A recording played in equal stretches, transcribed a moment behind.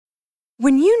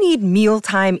When you need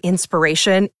mealtime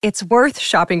inspiration, it's worth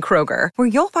shopping Kroger, where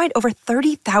you'll find over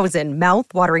 30,000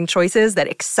 mouth-watering choices that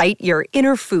excite your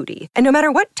inner foodie. And no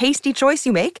matter what tasty choice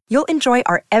you make, you'll enjoy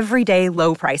our everyday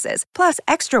low prices, plus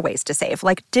extra ways to save,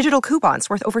 like digital coupons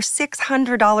worth over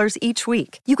 $600 each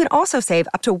week. You can also save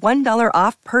up to $1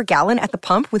 off per gallon at the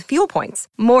pump with fuel points.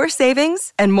 More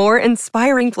savings and more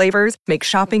inspiring flavors make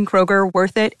shopping Kroger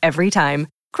worth it every time.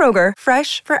 Kroger,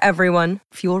 fresh for everyone.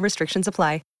 Fuel restrictions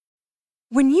apply.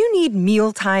 When you need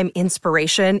mealtime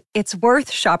inspiration, it's worth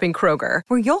shopping Kroger,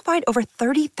 where you'll find over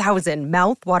 30,000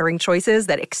 mouth-watering choices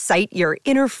that excite your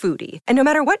inner foodie. And no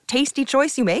matter what tasty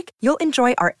choice you make, you'll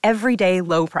enjoy our everyday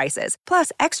low prices,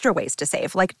 plus extra ways to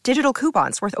save, like digital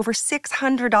coupons worth over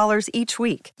 $600 each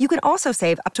week. You can also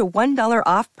save up to $1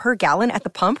 off per gallon at the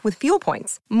pump with fuel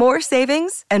points. More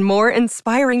savings and more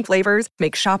inspiring flavors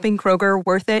make shopping Kroger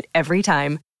worth it every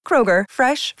time. Kroger,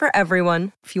 fresh for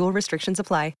everyone. Fuel restrictions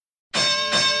apply.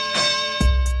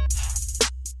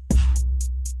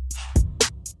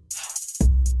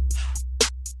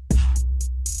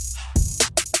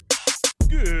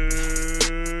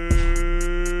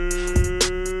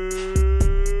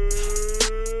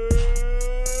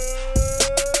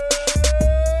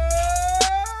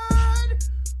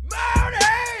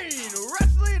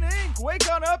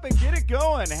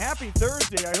 Happy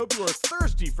Thursday. I hope you are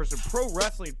thirsty for some pro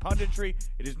wrestling punditry.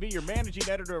 It is me, your managing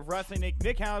editor of Wrestling Inc.,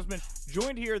 Nick Hausman,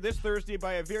 joined here this Thursday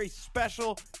by a very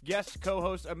special guest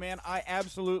co-host, a man I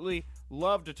absolutely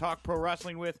love to talk pro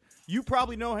wrestling with. You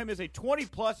probably know him as a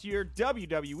 20-plus year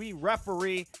WWE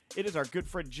referee. It is our good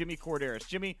friend Jimmy Korderas.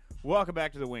 Jimmy, welcome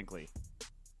back to the Winkley.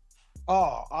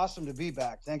 Oh, awesome to be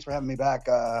back. Thanks for having me back.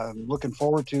 Looking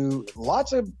forward to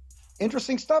lots of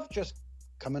interesting stuff just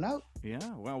coming out.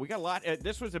 Yeah, well, we got a lot.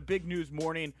 This was a big news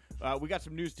morning. We got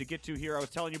some news to get to here. I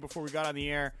was telling you before we got on the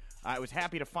air, I was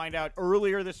happy to find out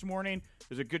earlier this morning.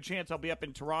 There's a good chance I'll be up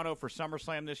in Toronto for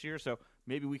SummerSlam this year, so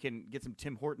maybe we can get some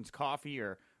Tim Hortons coffee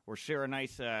or share a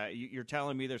nice, you're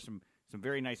telling me there's some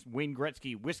very nice Wayne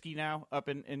Gretzky whiskey now up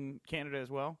in Canada as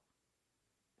well?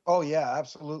 Oh, yeah,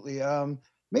 absolutely.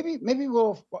 Maybe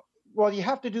well, you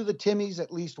have to do the Timmy's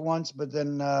at least once, but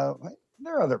then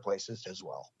there are other places as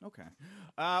well. Okay.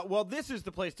 Well, this is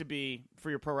the place to be for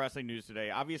your pro wrestling news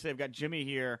today. Obviously, I've got Jimmy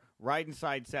here, riding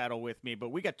side saddle with me, but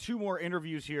we got two more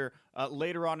interviews here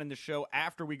later on in the show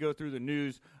after we go through the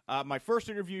news. My first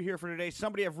interview here for today,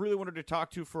 somebody I've really wanted to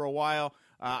talk to for a while.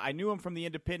 I knew him from the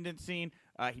independent scene.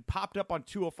 He popped up on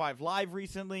 205 Live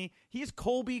recently. He's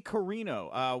Colby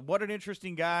Corino. What an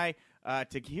interesting guy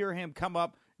to hear him come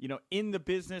up, in the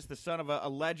business, the son of a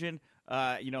legend,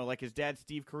 like his dad,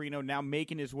 Steve Corino, now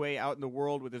making his way out in the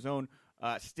world with his own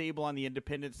stable on the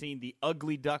independent scene, the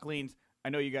Ugly Ducklings. I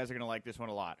know you guys are going to like this one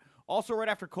a lot. Also, right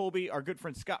after Colby, our good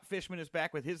friend Scott Fishman is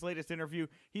back with his latest interview.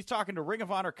 He's talking to Ring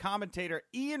of Honor commentator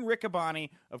Ian Riccaboni.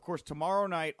 Of course, tomorrow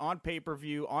night on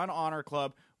pay-per-view on Honor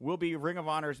Club will be Ring of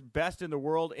Honor's best in the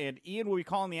world, and Ian will be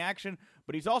calling the action,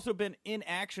 but he's also been in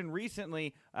action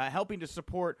recently helping to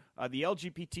support the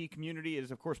LGBT community. It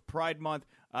is, of course, Pride Month.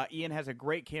 Ian has a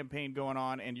great campaign going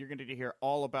on, and you're going to hear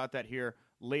all about that here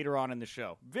later on in the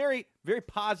show. Very, very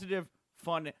positive,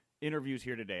 fun interviews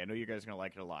here today. I know you guys are going to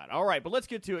like it a lot. All right, but let's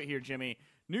get to it here, Jimmy.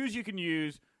 News you can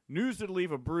use, news that'll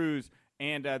leave a bruise,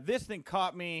 and this thing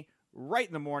caught me right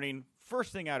in the morning,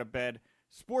 first thing out of bed.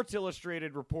 Sports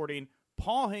Illustrated reporting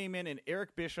Paul Heyman and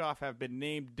Eric Bischoff have been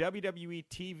named WWE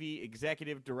TV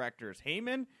executive directors.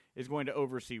 Heyman is going to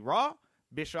oversee Raw.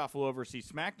 Bischoff will oversee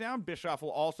SmackDown. Bischoff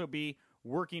will also be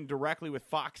working directly with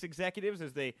Fox executives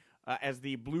as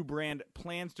the Blue brand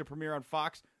plans to premiere on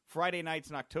Fox Friday nights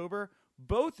in October.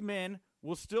 Both men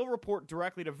will still report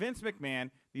directly to Vince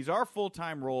McMahon. These are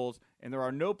full-time roles, and there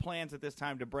are no plans at this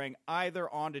time to bring either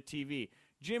onto TV.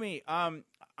 Jimmy,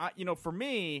 for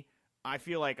me, I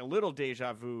feel like a little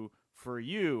deja vu for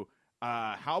you.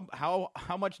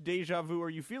 How much deja vu are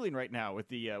you feeling right now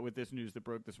with with this news that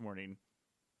broke this morning?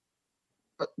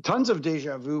 Tons of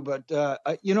deja vu, but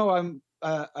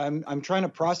I'm trying to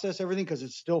process everything because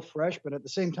it's still fresh. But at the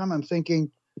same time, I'm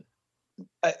thinking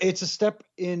it's a step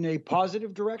in a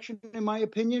positive direction, in my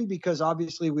opinion, because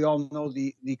obviously we all know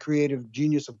the creative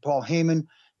genius of Paul Heyman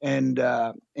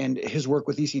and his work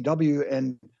with ECW.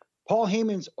 And Paul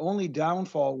Heyman's only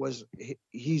downfall was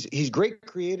he's great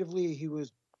creatively.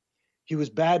 He was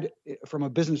bad from a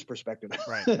business perspective,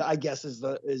 right. I guess is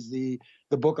the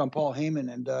book on Paul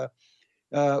Heyman.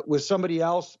 And with somebody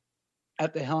else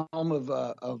at the helm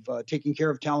of taking care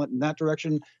of talent in that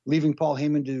direction, leaving Paul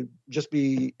Heyman to just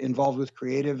be involved with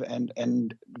creative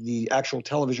and the actual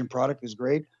television product is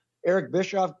great. Eric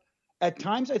Bischoff, at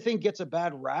times, I think gets a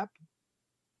bad rap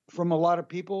from a lot of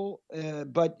people.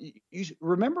 But you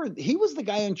remember, he was the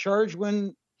guy in charge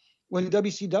when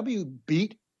WCW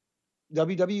beat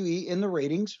WWE in the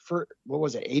ratings for, what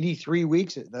was it, 83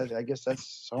 weeks? I guess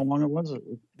that's how long it was.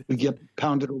 We get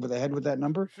pounded over the head with that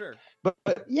number. Sure.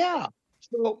 But yeah,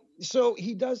 so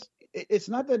he does. It's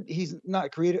not that he's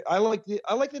not creative. I like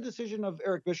the decision of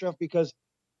Eric Bischoff because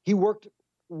he worked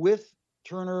with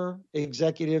Turner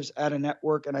executives at a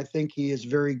network, and I think he is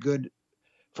very good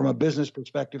from a business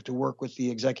perspective to work with the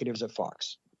executives at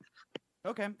Fox.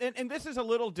 Okay, and this is a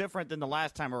little different than the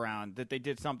last time around that they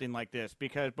did something like this,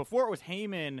 because before it was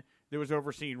Heyman that was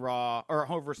overseeing Raw, or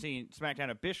overseeing SmackDown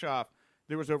at Bischoff,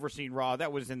 there was overseeing Raw.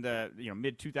 That was in the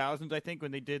mid 2000s, I think,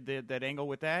 when they did that angle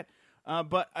with that.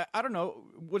 But I don't know,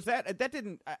 was that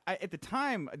didn't at the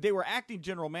time they were acting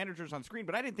general managers on screen,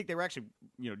 but I didn't think they were actually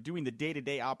doing the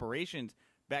day-to-day operations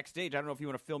backstage. I don't know if you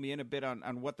want to fill me in a bit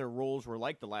on what their roles were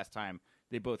like the last time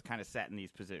they both kind of sat in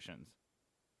these positions.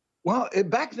 Well,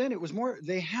 back then it was more,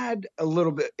 they've had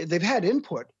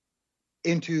input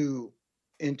into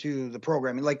the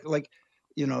programming, like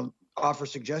offer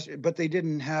suggestions, but they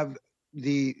didn't have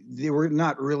they were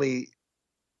not really,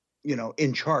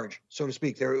 in charge, so to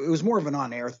speak. It was more of an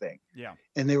on-air thing. Yeah.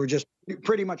 And they were just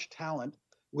pretty much talent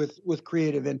with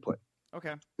creative input.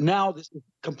 Okay. Now this is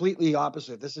completely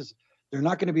opposite. They're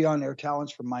not going to be on-air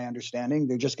talents from my understanding.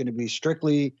 They're just going to be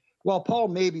strictly, well, Paul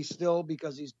maybe still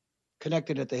because he's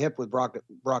connected at the hip with Brock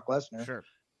Lesnar. Sure.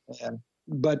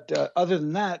 But other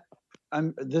than that,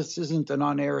 this isn't an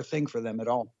on-air thing for them at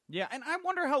all. Yeah, and I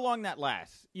wonder how long that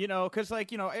lasts. Because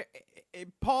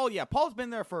Paul's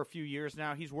been there for a few years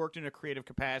now. He's worked in a creative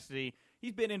capacity.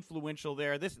 He's been influential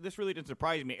there. This really didn't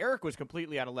surprise me. Eric was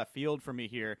completely out of left field for me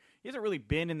here. He hasn't really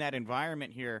been in that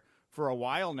environment here for a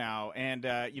while now. And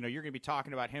you're going to be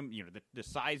talking about him. The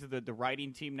size of the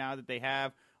writing team now that they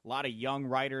have. A lot of young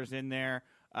writers in there.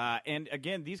 And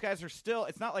again, these guys are still.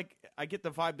 It's not like I get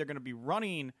the vibe they're going to be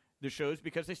running the shows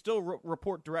because they still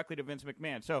report directly to Vince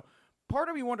McMahon. So part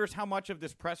of me wonders how much of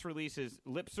this press release is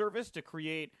lip service to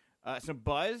create some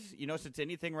buzz. Since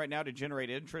anything right now to generate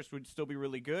interest would still be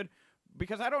really good.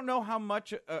 Because I don't know how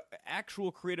much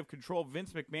actual creative control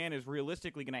Vince McMahon is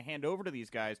realistically going to hand over to these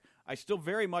guys. I still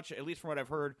very much, at least from what I've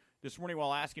heard this morning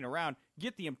while asking around,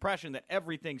 get the impression that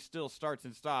everything still starts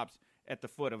and stops at the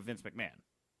foot of Vince McMahon.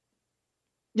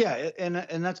 Yeah, and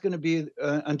that's going to be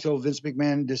until Vince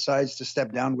McMahon decides to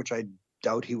step down, which I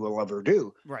doubt he will ever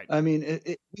do. Right. I mean,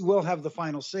 he will have the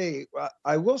final say.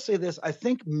 I will say this. I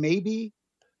think maybe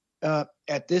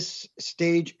at this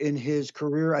stage in his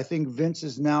career, I think Vince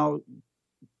is now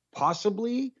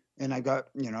possibly, and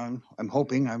I'm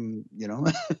hoping,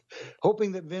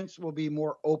 hoping that Vince will be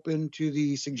more open to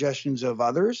the suggestions of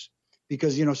others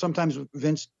because, sometimes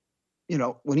Vince,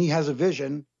 when he has a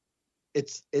vision,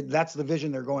 that's the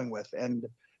vision they're going with. And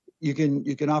you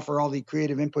can offer all the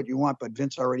creative input you want, but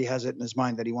Vince already has it in his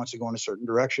mind that he wants to go in a certain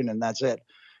direction, and that's it.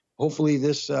 Hopefully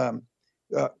this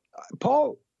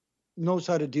Paul knows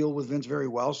how to deal with Vince very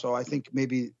well, so I think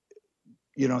maybe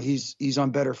he's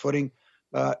on better footing.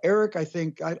 Eric, I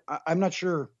think I'm not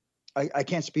sure. I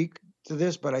can't speak to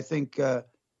this, but I think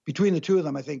between the two of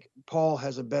them, I think Paul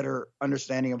has a better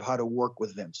understanding of how to work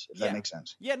with Vince, if that makes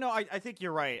sense. Yeah, no, I think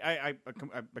you're right. I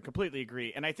completely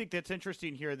agree. And I think that's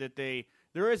interesting here that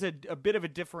there is a bit of a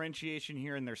differentiation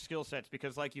here in their skill sets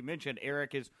because, like you mentioned,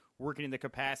 Eric is working in the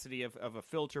capacity of a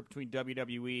filter between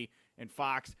WWE and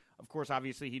Fox. Of course,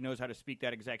 obviously, he knows how to speak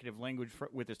that executive language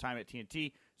with his time at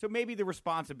TNT. So maybe the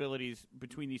responsibilities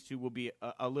between these two will be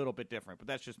a little bit different. But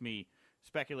that's just me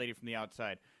speculating from the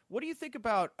outside. What do you think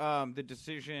about the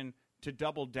decision to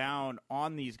double down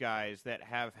on these guys that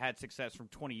have had success from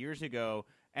 20 years ago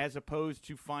as opposed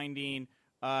to finding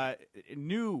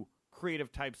new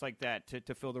creative types like that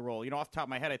to fill the role? Off the top of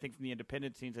my head, I think from the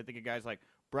independent scenes, I think of guys like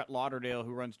Brett Lauderdale,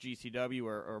 who runs GCW,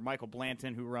 or Michael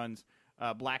Blanton, who runs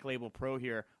Black Label Pro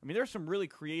here. I mean, there's some really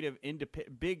creative,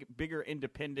 bigger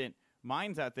independent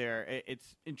minds out there.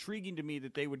 It's intriguing to me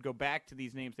that they would go back to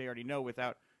these names they already know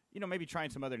without, maybe trying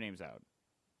some other names out.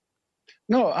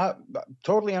 No, I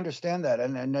totally understand that,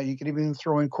 and you can even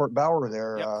throw in Court Bauer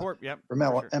there. From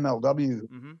MLW.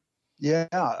 Mm-hmm.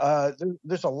 Yeah,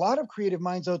 there's a lot of creative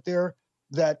minds out there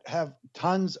that have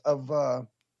tons of,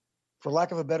 for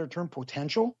lack of a better term,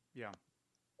 potential. Yeah.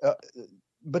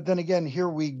 But then again, here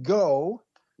we go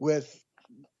with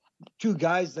two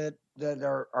guys that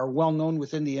are well known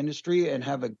within the industry and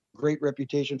have a great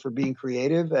reputation for being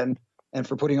creative and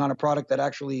for putting on a product that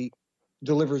actually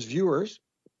delivers viewers.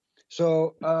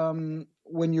 So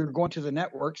when you're going to the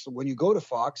networks, when you go to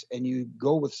Fox and you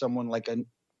go with someone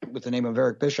with the name of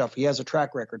Eric Bischoff, he has a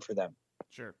track record for them.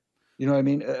 Sure. You know what I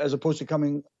mean? As opposed to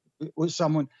coming was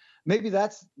someone. Maybe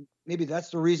that's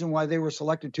the reason why they were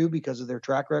selected too, because of their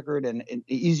track record and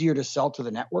easier to sell to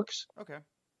the networks. Okay.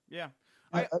 Yeah.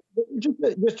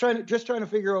 Just trying to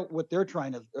figure out what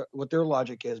their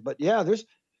logic is. But yeah, there's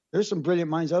some brilliant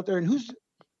minds out there, and who's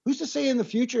to say in the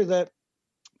future that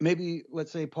maybe,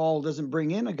 let's say, Paul doesn't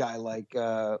bring in a guy like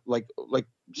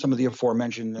some of the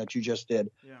aforementioned that you just did,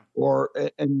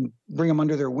 and bring them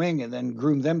under their wing and then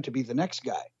groom them to be the next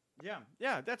guy.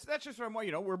 Yeah, that's just what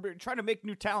I'm. We're trying to make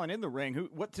new talent in the ring.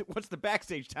 What's the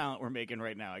backstage talent we're making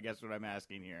right now? I guess what I'm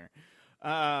asking here.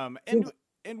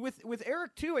 And with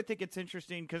Eric too, I think it's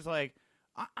interesting because like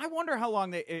I wonder how long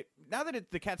now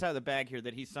that the cat's out of the bag here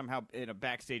that he's somehow in a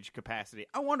backstage capacity.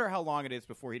 I wonder how long it is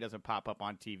before he doesn't pop up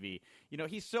on TV.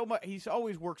 He's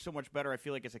always worked so much better. I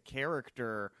feel like as a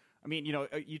character. I mean,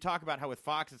 you talk about how with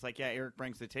Fox it's like Eric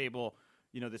brings the table.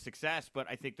 The success, but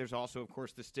I think there's also, of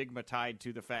course, the stigma tied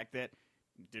to the fact that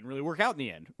it didn't really work out in the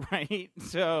end, right?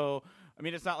 So, I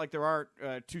mean, it's not like there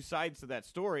aren't two sides to that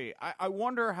story. I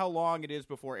wonder how long it is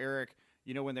before Eric,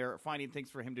 when they're finding things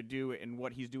for him to do and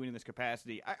what he's doing in this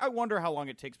capacity. I wonder how long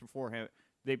it takes before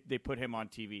they put him on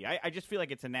TV. I just feel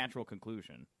like it's a natural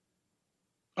conclusion.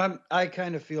 I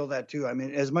kind of feel that too. I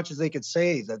mean, as much as they could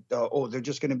say that, they're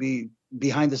just going to be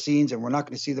behind the scenes and we're not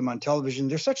going to see them on television.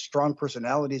 They're such strong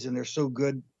personalities and they're so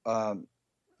good. Their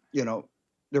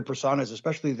personas,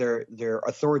 especially their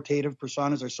authoritative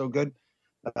personas, are so good.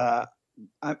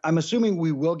 I'm assuming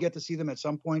we will get to see them at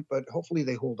some point, but hopefully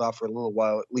they hold off for a little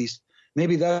while at least.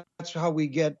 Maybe that's how we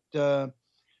get the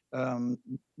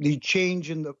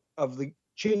changing of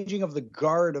the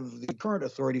guard of the current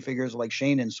authority figures like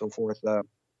Shane and so forth.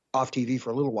 Off TV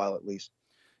for a little while at least.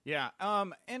 Yeah,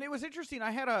 and it was interesting.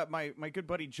 I had my good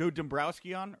buddy Joe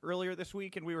Dombrowski on earlier this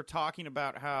week, and we were talking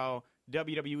about how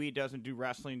WWE doesn't do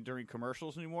wrestling during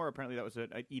commercials anymore. Apparently that was an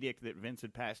edict that Vince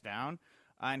had passed down.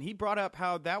 And he brought up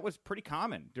how that was pretty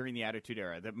common during the Attitude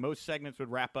Era, that most segments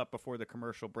would wrap up before the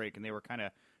commercial break, and they were kind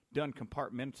of done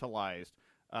compartmentalized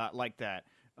like that.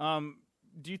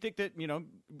 Do you think that,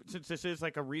 since this is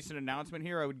like a recent announcement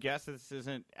here, I would guess this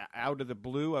isn't out of the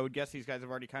blue. I would guess these guys have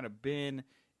already kind of been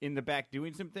in the back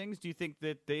doing some things. Do you think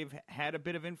that they've had a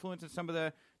bit of influence in some of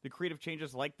the creative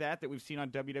changes like that we've seen on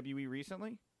WWE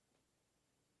recently?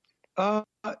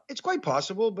 It's quite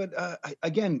possible, but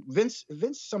again, Vince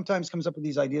sometimes comes up with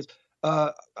these ideas.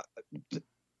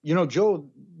 Joe,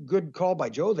 good call by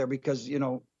Joe there because,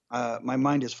 my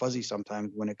mind is fuzzy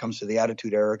sometimes when it comes to the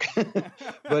Attitude Era.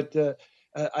 But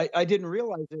I didn't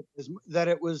realize that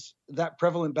it was that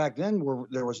prevalent back then where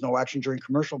there was no action during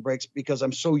commercial breaks because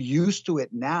I'm so used to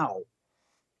it now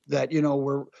that,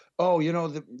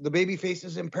 the baby face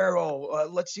is in peril.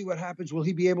 Let's see what happens. Will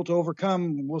he be able to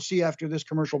overcome? We'll see after this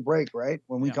commercial break, right?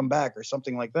 When we come back or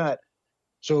something like that.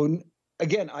 So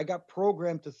again, I got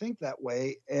programmed to think that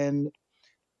way. And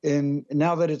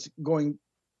now that it's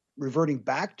reverting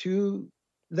back to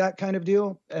that kind of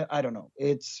deal, I don't know.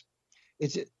 It's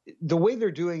the way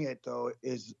they're doing it though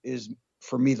is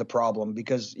for me the problem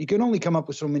because you can only come up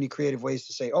with so many creative ways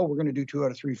to say, we're going to do 2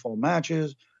 out of 3 fall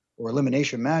matches or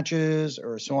elimination matches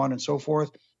or so on and so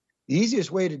forth. The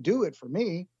easiest way to do it for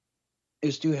me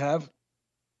is to have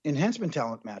enhancement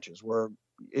talent matches where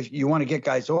if you want to get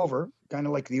guys over, kind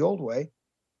of like the old way,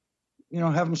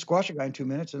 have them squash a guy in 2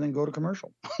 minutes and then go to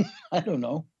commercial. I don't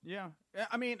know. Yeah.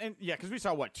 I mean, because we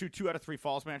saw, two out of 3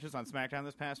 falls matches on SmackDown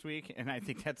this past week, and I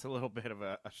think that's a little bit of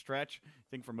a stretch, I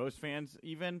think, for most fans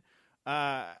even.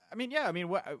 What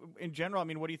in general,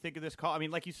 what do you think of this call? I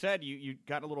mean, like you said, you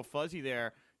got a little fuzzy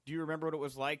there. Do you remember what it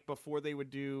was like before they would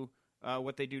do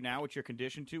what they do now, which you're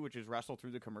conditioned to, which is wrestle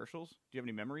through the commercials? Do you have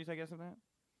any memories, I guess, of that?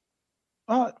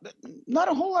 Not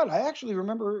a whole lot. I actually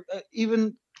remember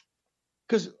even...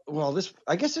 Because,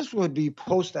 I guess this would be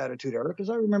post Attitude Era. Because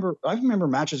I remember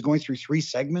matches going through 3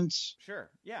 segments. Sure,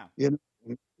 yeah.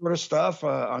 Sort of stuff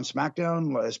on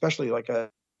SmackDown, especially I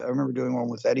remember doing one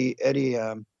with Eddie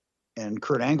and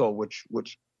Kurt Angle, which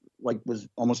was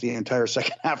almost the entire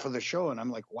second half of the show, and I'm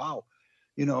like, wow,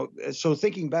 So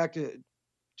thinking back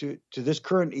to this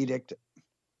current edict,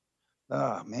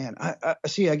 man, I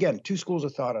see again 2 schools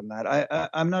of thought on that.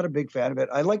 I'm not a big fan of it.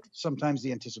 I like sometimes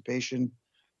the anticipation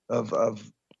of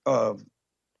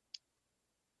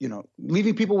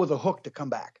leaving people with a hook to come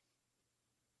back.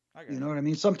 You know what I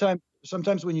mean?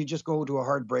 Sometimes when you just go to a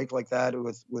hard break like that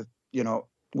without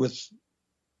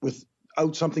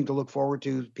something to look forward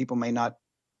to, people may not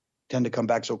tend to come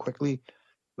back so quickly.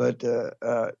 But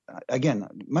again,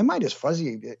 my mind is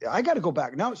fuzzy. I got to go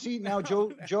back now. See now,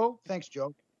 Joe. Thanks,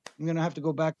 Joe. I'm going to have to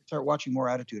go back and start watching more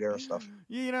Attitude Era stuff.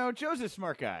 Joe's a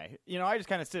smart guy. I just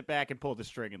kind of sit back and pull the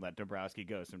string and let Dombrowski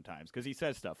go sometimes because he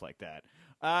says stuff like that.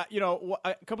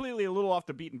 Completely a little off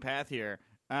the beaten path here.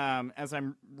 As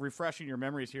I'm refreshing your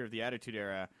memories here of the Attitude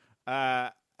Era,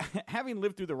 having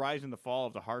lived through the rise and the fall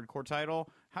of the hardcore title,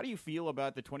 how do you feel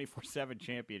about the 24/7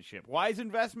 championship? Wise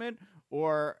investment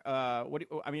or I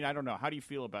don't know. How do you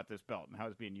feel about this belt and how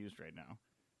it's being used right now?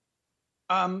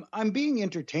 I'm being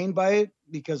entertained by it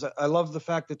because I love the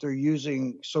fact that they're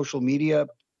using social media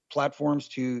platforms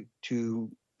to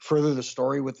further the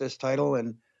story with this title.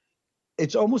 And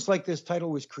it's almost like this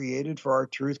title was created for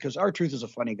R-Truth because R-Truth is a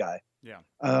funny guy. Yeah.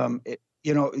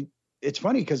 It's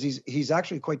funny because he's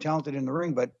actually quite talented in the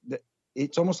ring, but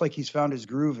it's almost like he's found his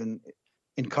groove in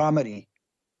comedy.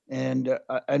 And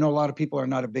I know a lot of people are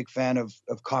not a big fan of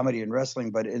comedy in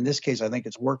wrestling, but in this case, I think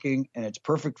it's working and it's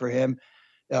perfect for him.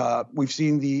 We've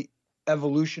seen the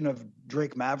evolution of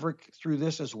Drake Maverick through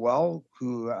this as well,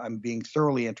 who I'm being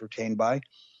thoroughly entertained by.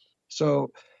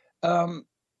 So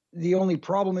the only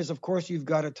problem is, of course, you've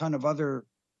got a ton of other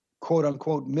quote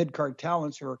unquote mid-card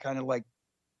talents who are kind of like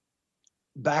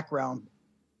background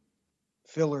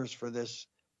fillers for this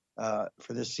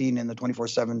scene in the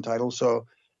 24/7 title. So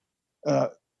I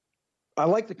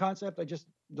like the concept. I just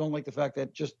don't like the fact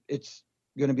that it's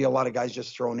going to be a lot of guys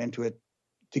just thrown into it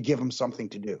to give them something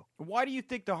to do. Why do you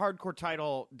think the hardcore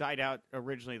title died out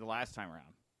originally the last time around?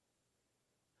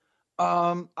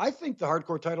 I think the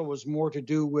hardcore title was more to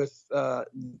do with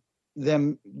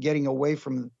them getting away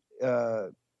from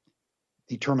the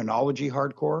terminology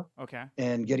hardcore. Okay.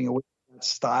 And getting away from that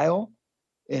style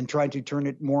and trying to turn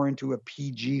it more into a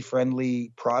PG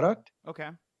friendly product. Okay.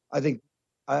 I think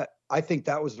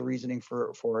that was the reasoning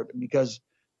for it because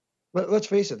let's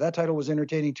face it, that title was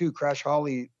entertaining too. Crash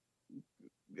Holly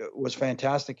was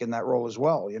fantastic in that role as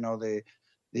well. Trying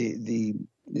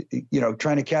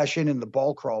to cash in the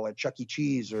ball crawl at Chuck E.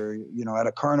 Cheese or, at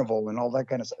a carnival and all that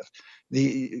kind of stuff.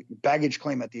 The baggage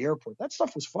claim at the airport, that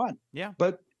stuff was fun. Yeah.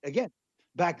 But again,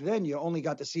 back then you only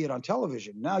got to see it on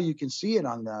television. Now you can see it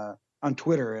on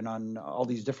Twitter and on all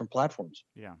these different platforms.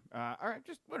 Yeah. All right.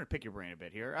 Just want to pick your brain a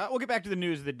bit here. We'll get back to the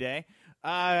news of the day.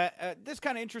 This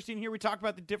kind of interesting here. We talked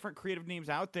about the different creative names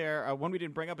out there. One we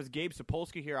didn't bring up is Gabe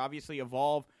Sapolsky here. Obviously,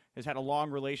 Evolve has had a long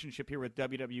relationship here with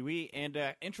WWE.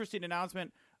 And interesting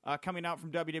announcement coming out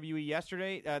from WWE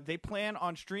yesterday. They plan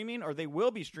on streaming, or they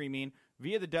will be streaming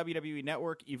via the WWE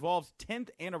Network, Evolve's 10th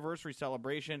anniversary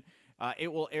celebration.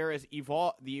 It will air as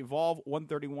the Evolve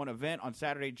 131 event on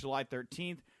Saturday, July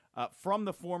 13th. From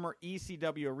the former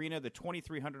ECW Arena, the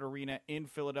 2300 Arena in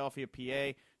Philadelphia,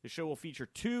 PA. The show will feature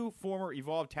two former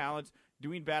Evolve talents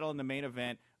doing battle in the main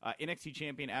event. NXT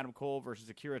champion Adam Cole versus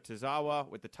Akira Tozawa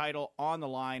with the title on the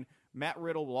line. Matt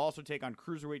Riddle will also take on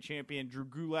Cruiserweight champion Drew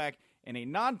Gulak in a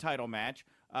non-title match.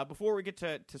 Before we get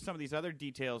to some of these other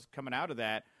details coming out of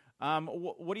that,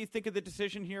 what do you think of the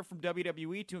decision here from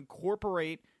WWE to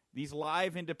incorporate these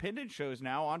live independent shows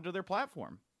now onto their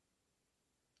platform?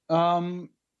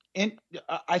 And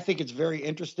I think it's very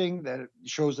interesting that it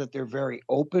shows that they're very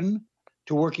open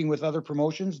to working with other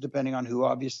promotions, depending on who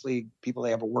obviously people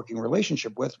they have a working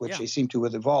relationship with, which they seem to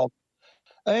with Evolve.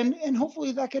 And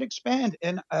hopefully that could expand.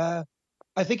 And I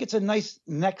think it's a nice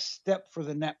next step for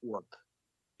the network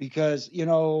because,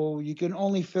 you can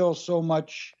only fill so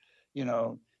much,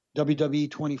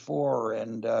 WWE 24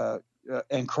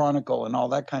 and Chronicle and all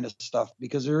that kind of stuff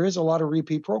because there is a lot of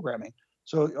repeat programming.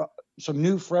 So some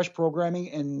new, fresh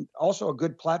programming and also a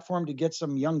good platform to get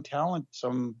some young talent,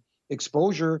 some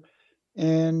exposure,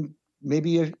 and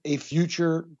maybe a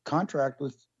future contract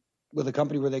with a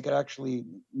company where they could actually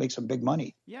make some big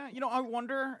money. Yeah, I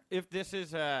wonder if this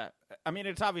is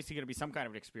it's obviously going to be some kind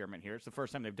of an experiment here. It's the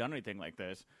first time they've done anything like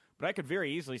this. But I could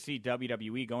very easily see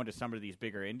WWE going to some of these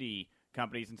bigger indie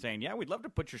companies and saying, yeah, we'd love to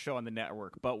put your show on the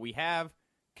network, but we have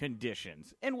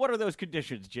conditions. And what are those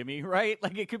conditions, Jimmy, right?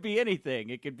 Like it could be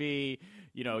anything. It could be,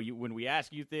 when we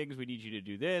ask you things, we need you to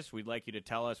do this. We'd like you to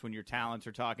tell us when your talents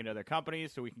are talking to other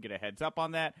companies so we can get a heads up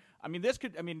on that. This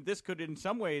could in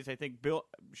some ways, I think,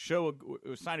 show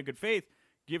a sign of good faith,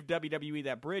 give WWE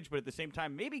that bridge, but at the same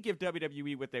time, maybe give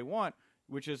WWE what they want,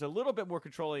 which is a little bit more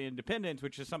control and independence,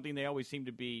 which is something they always seem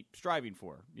to be striving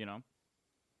for,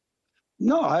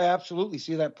 No, I absolutely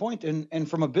see that point. And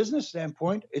from a business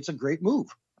standpoint, it's a great move.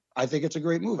 I think it's a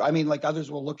great move. Like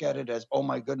others will look at it as, oh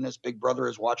my goodness, Big Brother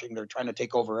is watching. They're trying to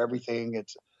take over everything.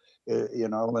 It's,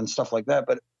 and stuff like that.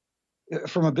 But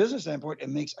from a business standpoint, it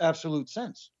makes absolute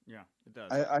sense. Yeah, it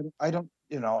does. I don't,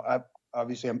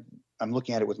 obviously I'm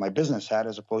looking at it with my business hat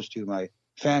as opposed to my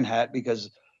fan hat,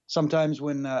 because sometimes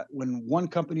when one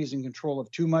company is in control of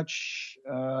too much,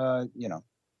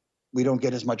 we don't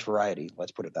get as much variety.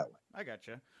 Let's put it that way. I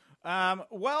gotcha.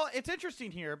 Well, it's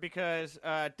interesting here because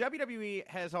WWE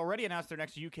has already announced their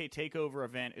next UK TakeOver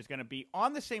event is going to be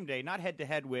on the same day, not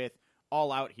head-to-head with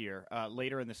All Out here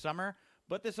later in the summer.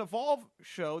 But this Evolve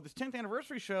show, this 10th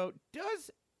anniversary show, does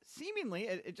seemingly,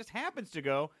 it just happens to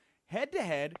go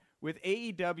head-to-head with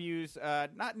AEW's,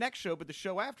 not next show, but the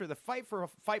show after, the Fight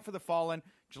for the Fallen,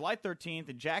 July 13th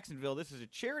in Jacksonville. This is a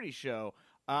charity show.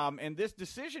 And this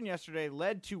decision yesterday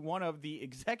led to one of the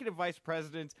executive vice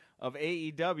presidents of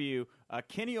AEW,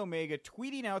 Kenny Omega,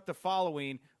 tweeting out the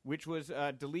following, which was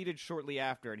deleted shortly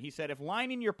after. And he said, if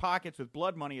lining your pockets with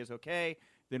blood money is okay,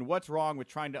 then what's wrong with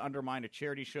trying to undermine a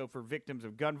charity show for victims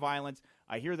of gun violence?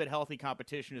 I hear that healthy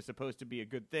competition is supposed to be a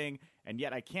good thing, and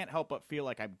yet I can't help but feel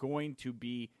like I'm going to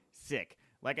be sick.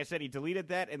 Like I said, he deleted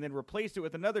that and then replaced it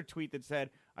with another tweet that said,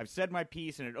 I've said my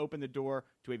piece and it opened the door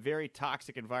to a very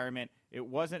toxic environment. It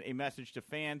wasn't a message to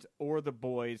fans or the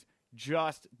boys,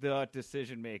 just the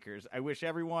decision makers. I wish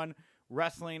everyone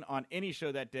wrestling on any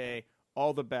show that day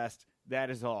all the best. That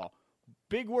is all.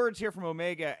 Big words here from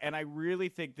Omega, and I really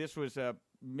think this was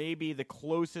maybe the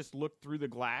closest look through the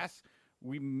glass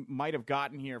we might have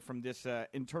gotten here from this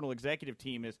internal executive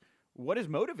team is what is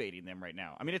motivating them right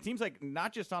now. I mean, it seems like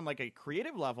not just on like a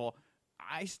creative level,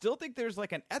 I still think there's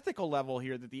like an ethical level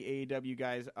here that the AEW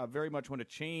guys very much want to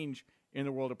change in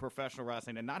the world of professional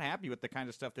wrestling and not happy with the kind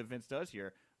of stuff that Vince does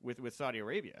here with Saudi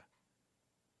Arabia.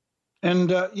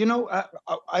 And,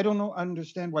 I don't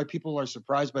understand why people are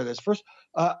surprised by this. First,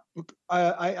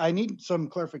 I need some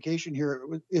clarification here.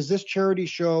 Is this charity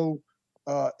show,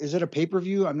 is it a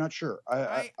pay-per-view? I'm not sure.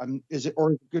 Is it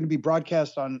going to be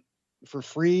broadcast for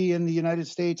free in the United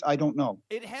States? I don't know.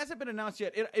 It hasn't been announced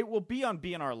yet. It will be on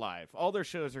BNR Live. All their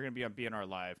shows are going to be on BNR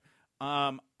Live.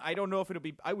 I don't know if it'll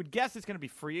be – I would guess it's going to be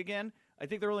free again. I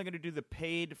think they're only going to do the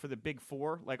paid for the Big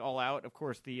Four, like All Out. Of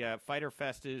course, the Fyter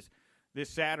Fest is – this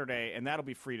Saturday, and that'll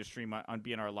be free to stream on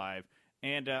BNR Live.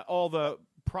 And all the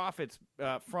profits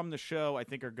from the show, I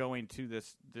think, are going to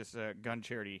this gun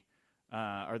charity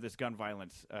or this gun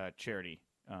violence charity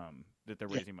that they're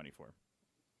raising money for.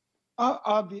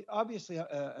 Obviously,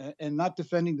 and not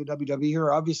defending the WWE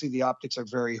here, obviously the optics are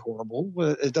very horrible.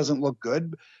 It doesn't look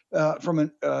good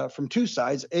from two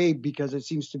sides. A, because it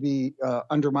seems to be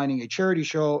undermining a charity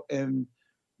show, and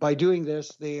by doing this,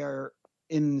 they are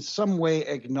in some way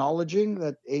acknowledging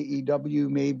that AEW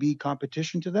may be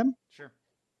competition to them. Sure.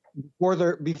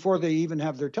 Before they even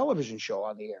have their television show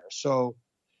on the air. So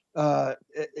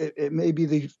it may be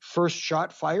the first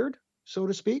shot fired, so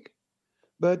to speak.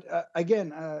 But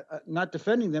again, not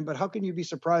defending them, but how can you be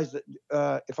surprised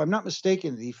that, if I'm not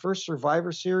mistaken, the first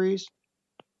Survivor Series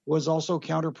was also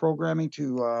counter-programming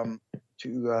to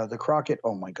the Crockett.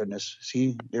 Oh, my goodness.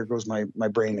 See, there goes my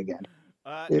brain again.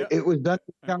 It was done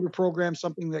to counter-program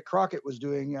something that Crockett was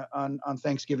doing on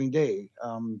Thanksgiving Day. I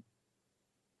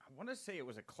want to say it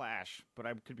was a Clash, but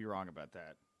I could be wrong about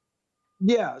that.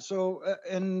 Yeah. So,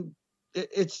 and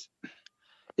it's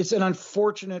an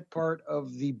unfortunate part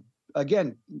of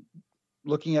again,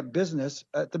 looking at business,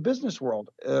 at the business world.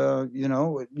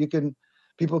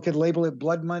 People could label it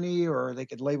blood money, or they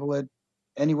could label it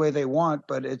any way they want,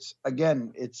 but it's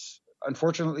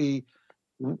unfortunately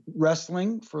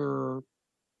wrestling for,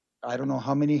 I don't know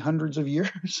how many hundreds of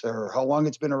years or how long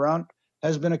it's been around,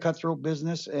 has been a cutthroat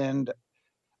business. And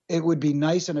it would be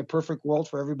nice in a perfect world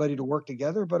for everybody to work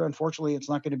together, but unfortunately it's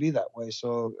not going to be that way.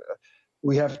 So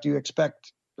we have to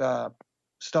expect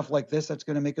stuff like this that's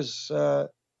going to make us,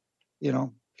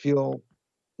 feel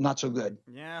not so good.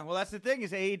 Yeah, well, that's the thing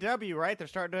is AEW, right? They're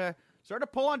starting to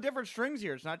pull on different strings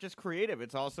here. It's not just creative;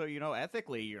 it's also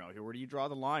ethically. Where do you draw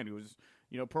the line?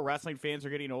 Pro wrestling fans are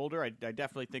getting older. I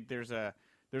definitely think there's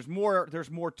more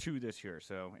to this here.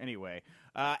 So anyway,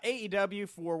 AEW,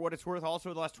 for what it's worth, also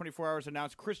in the last 24 hours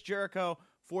announced Chris Jericho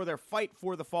for their Fight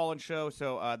for the Fallen show.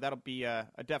 So that'll be a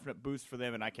definite boost for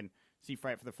them, and I can see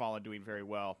Fight for the Fallen doing very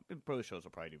well. Both shows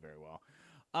will probably do very well.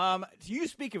 You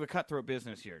speak of a cutthroat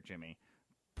business here, Jimmy.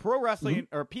 Pro Wrestling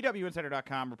or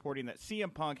PWInsider.com reporting that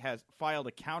CM Punk has filed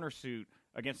a countersuit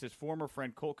against his former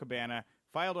friend Colt Cabana.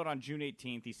 Filed it on June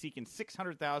 18th. He's seeking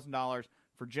 $600,000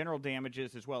 for general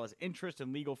damages as well as interest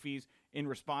and legal fees in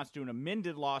response to an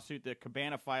amended lawsuit that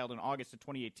Cabana filed in August of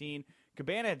 2018.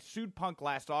 Cabana had sued Punk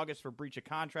last August for breach of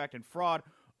contract and fraud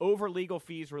over legal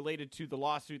fees related to the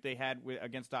lawsuit they had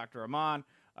against Dr. Amann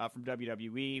from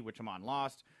WWE, which Amann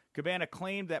lost. Cabana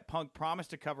claimed that Punk promised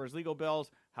to cover his legal bills.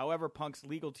 However, Punk's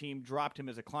legal team dropped him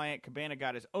as a client. Cabana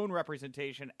got his own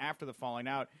representation after the falling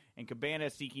out, and Cabana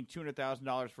is seeking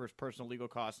 $200,000 for his personal legal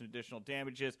costs and additional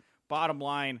damages. Bottom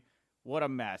line, what a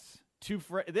mess.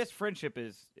 This friendship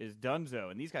is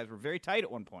donezo, and these guys were very tight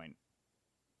at one point.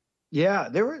 Yeah,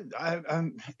 there were.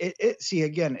 See,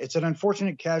 again, it's an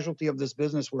unfortunate casualty of this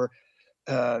business where,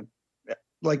 uh,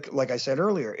 like I said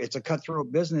earlier, it's a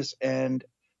cutthroat business, and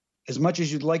as much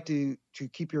as you'd like to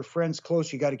keep your friends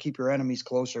close, you got to keep your enemies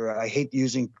closer. I hate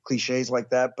using cliches like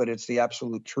that, but it's the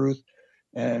absolute truth.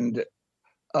 And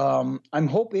I'm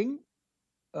hoping,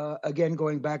 again,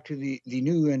 going back to the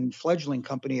new and fledgling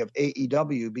company of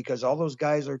AEW, because all those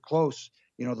guys are close.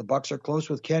 You know, the Bucks are close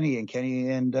with Kenny and Cody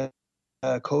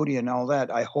and all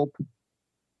that. I hope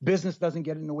business doesn't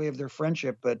get in the way of their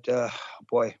friendship, but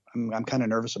boy, I'm kind of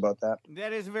nervous about that.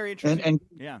 That is very interesting. And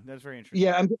yeah, that's very interesting.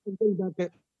 Yeah, I'm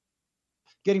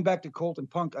getting back to Colt and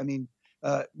Punk. I mean,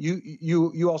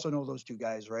 you also know those two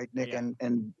guys, right, Nick? Yeah.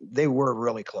 And they were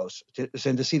really close.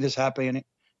 And to see this happen,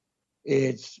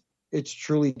 it's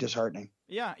truly disheartening.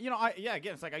 Yeah,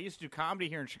 again, it's like I used to do comedy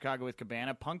here in Chicago with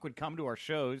Cabana. Punk would come to our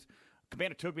shows.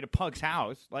 Cabana took me to Punk's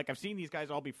house. Like, I've seen these guys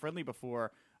all be friendly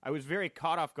before. I was very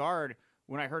caught off guard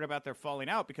when I heard about their falling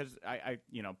out because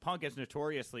Punk is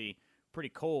notoriously pretty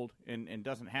cold and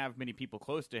doesn't have many people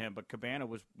close to him. But Cabana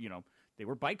was, they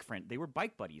were bike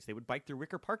buddies. They would bike through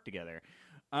Wicker Park together.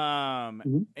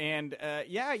 And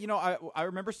I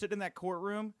remember sitting in that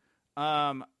courtroom.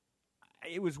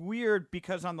 It was weird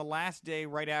because on the last day,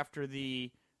 right after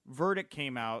the verdict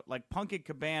came out, like Punk and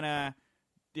Cabana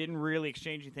didn't really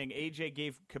exchange anything. AJ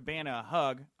gave Cabana a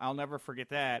hug. I'll never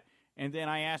forget that. And then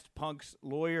I asked Punk's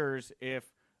lawyers if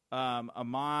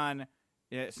Amon,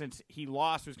 since he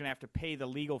lost, was going to have to pay the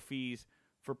legal fees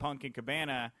for Punk and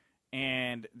Cabana.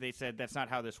 And they said, that's not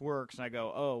how this works. And I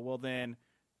go, oh, well then,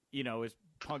 is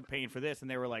Punk paying for this?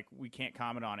 And they were like, we can't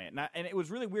comment on it. And it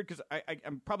was really weird because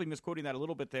I'm probably misquoting that a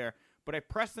little bit there, but I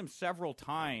pressed them several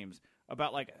times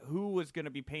about like who was going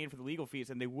to be paying for the legal fees,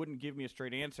 and they wouldn't give me a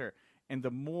straight answer. And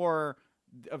the more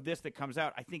of this that comes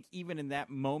out, I think even in that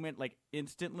moment, like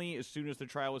instantly, as soon as the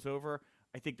trial was over,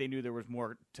 I think they knew there was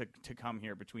more to come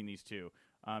here between these two.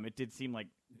 It did seem like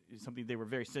something they were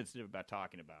very sensitive about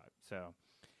talking about. So,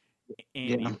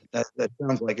 yeah, that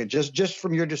sounds like it. Just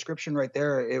from your description right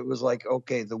there, it was like,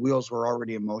 okay, the wheels were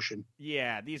already in motion.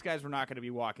 Yeah, these guys were not going to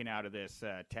be walking out of this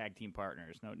tag team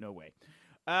partners. No way.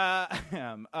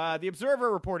 The Observer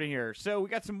reporting here. So we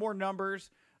got some more numbers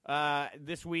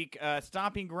this week.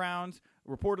 Stomping Grounds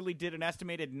reportedly did an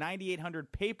estimated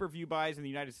 9,800 pay-per-view buys in the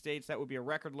United States. That would be a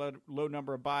record low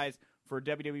number of buys for a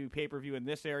WWE pay-per-view in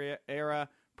this era.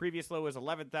 Previous low was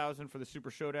 11,000 for the Super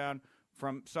Showdown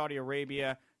from Saudi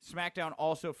Arabia. SmackDown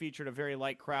also featured a very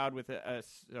light crowd with a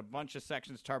bunch of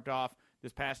sections tarped off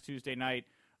this past Tuesday night.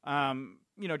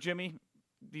 Jimmy,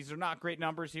 these are not great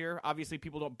numbers here. Obviously,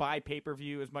 people don't buy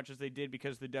pay-per-view as much as they did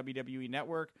because of the WWE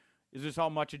Network. Is this all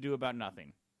much ado about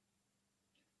nothing?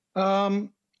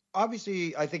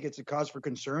 Obviously, I think it's a cause for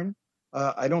concern.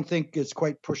 I don't think it's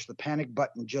quite pushed the panic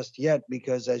button just yet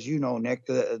because, as you know, Nick,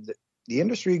 the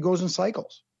industry goes in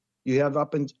cycles. You have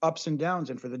ups and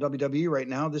downs, and for the WWE right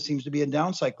now, this seems to be a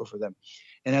down cycle for them.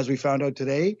 And as we found out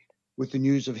today, with the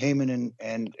news of Heyman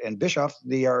and Bischoff,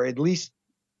 they are at least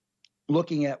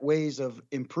looking at ways of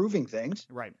improving things.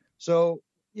 Right. So,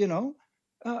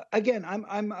 again,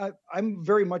 I'm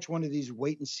very much one of these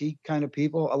wait and see kind of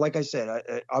people. Like I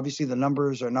said, obviously the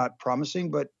numbers are not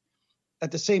promising, but at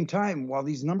the same time, while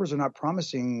these numbers are not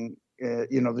promising,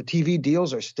 the TV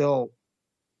deals are still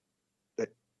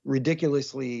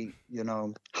ridiculously,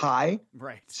 high.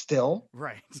 Right. Still.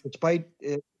 Right. Despite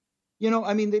it.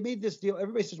 They made this deal.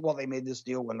 Everybody says, well, they made this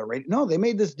deal when they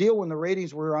made this deal when the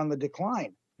ratings were on the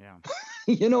decline. Yeah.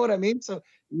 You know what I mean? So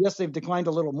yes, they've declined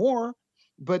a little more,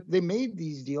 but they made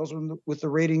these deals with the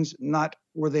ratings not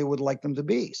where they would like them to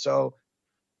be. So,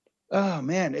 oh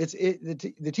man,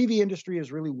 the TV industry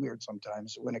is really weird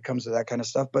sometimes when it comes to that kind of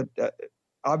stuff. But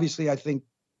obviously, I think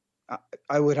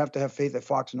I would have to have faith that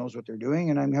Fox knows what they're doing,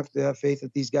 and I have to have faith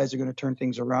that these guys are going to turn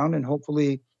things around, and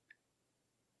hopefully,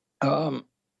 that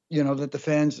the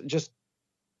fans just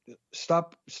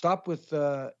stop with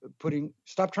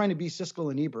stop trying to be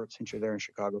Siskel and Ebert since you're there in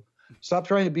Chicago. Stop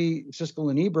trying to be Siskel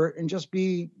and Ebert and just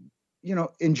be,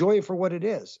 enjoy it for what it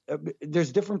is.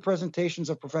 There's different presentations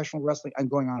of professional wrestling. I'm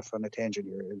going off on a tangent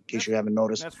here in case you haven't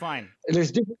noticed. That's fine.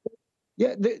 There's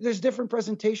different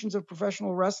presentations of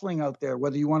professional wrestling out there,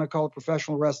 whether you want to call it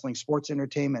professional wrestling, sports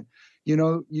entertainment.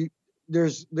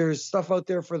 There's stuff out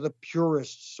there for the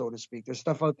purists, so to speak. There's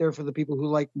stuff out there for the people who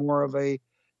like more of a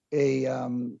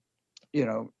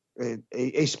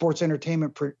sports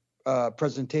entertainment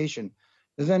presentation.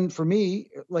 And then for me,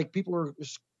 like people are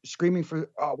screaming for,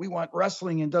 oh, we want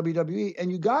wrestling in WWE,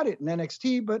 and you got it in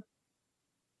NXT, but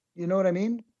you know what I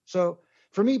mean? So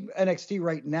for me, NXT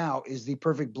right now is the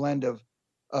perfect blend of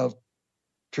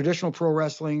traditional pro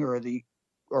wrestling or the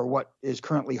what is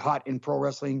currently hot in pro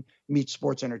wrestling meets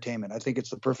sports entertainment. I think it's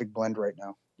the perfect blend right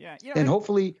now. Yeah. And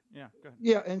hopefully, go ahead.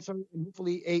 Yeah. And so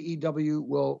hopefully AEW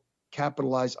will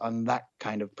capitalize on that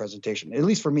kind of presentation, at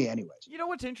least for me anyways. You know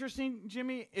what's interesting,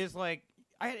 Jimmy, is like,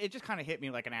 it just kind of hit me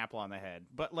like an apple on the head.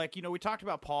 But like, we talked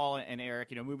about Paul and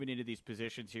Eric, moving into these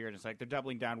positions here, and it's like they're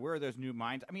doubling down. Where are those new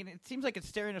minds? I mean, it seems like it's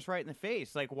staring us right in the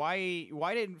face. Like, why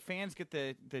didn't fans get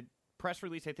the press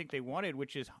release I think they wanted,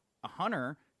 which is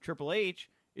Hunter, Triple H,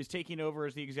 is taking over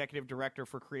as the executive director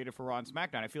for creative for Raw and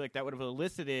SmackDown? I feel like that would have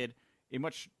elicited a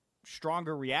much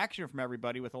stronger reaction from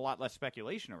everybody with a lot less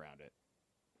speculation around it.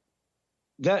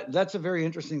 That's a very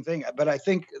interesting thing, but I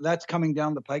think that's coming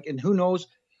down the pike, and who knows?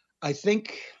 I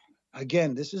think,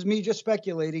 again, this is me just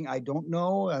speculating. I don't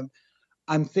know.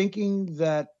 I'm thinking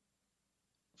that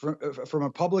from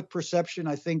a public perception,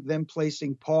 I think them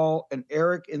placing Paul and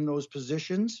Eric in those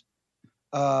positions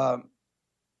doesn't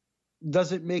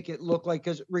make it look like,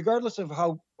 because regardless of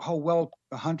how well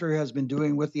Hunter has been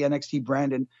doing with the NXT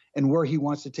brand and where he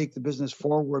wants to take the business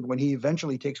forward when he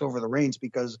eventually takes over the reins,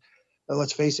 because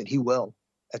let's face it, he will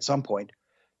at some point.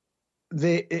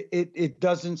 It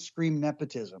doesn't scream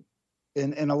nepotism.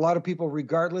 And a lot of people,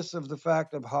 regardless of the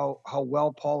fact of how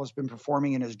well Paul has been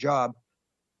performing in his job,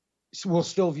 will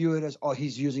still view it as, oh,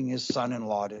 he's using his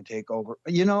son-in-law to take over.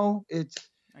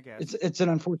 It's an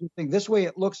unfortunate thing. This way,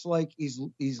 it looks like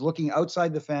he's looking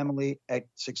outside the family at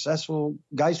successful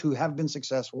guys who have been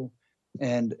successful,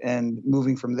 and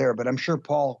moving from there. But I'm sure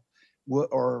Paul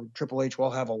or Triple H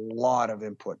will have a lot of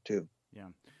input too. Yeah.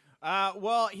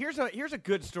 Well, here's a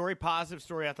good story, positive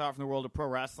story I thought from the world of pro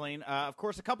wrestling. Of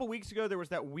course, a couple weeks ago there was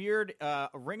that weird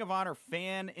Ring of Honor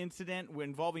fan incident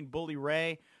involving Bully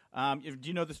Ray. Do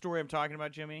you know the story I'm talking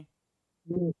about, Jimmy?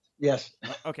 Yes.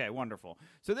 Okay, wonderful.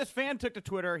 So this fan took to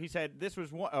Twitter. He said, this was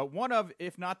one of,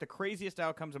 if not the craziest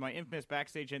outcomes of my infamous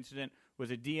backstage incident, was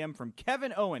a DM from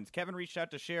Kevin Owens. Kevin reached out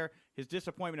to share his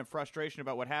disappointment and frustration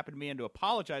about what happened to me and to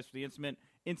apologize for the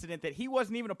incident that he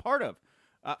wasn't even a part of.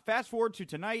 Fast forward to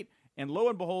tonight, and lo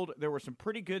and behold, there were some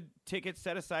pretty good tickets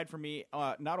set aside for me,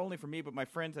 not only for me, but my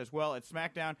friends as well at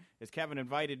SmackDown, as Kevin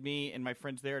invited me and my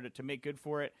friends there to make good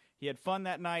for it. He had fun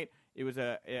that night. It was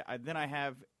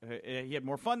he had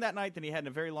more fun that night than he had in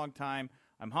a very long time.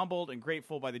 I'm humbled and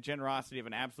grateful by the generosity of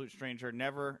an absolute stranger.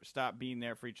 Never stop being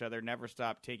there for each other. Never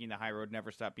stop taking the high road.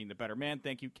 Never stop being the better man.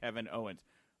 Thank you, Kevin Owens.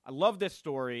 I love this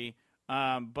story.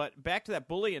 But back to that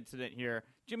bully incident here.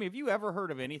 Jimmy, have you ever heard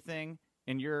of anything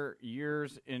in your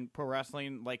years in pro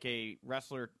wrestling like a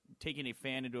wrestler taking a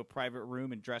fan into a private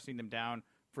room and dressing them down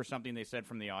for something they said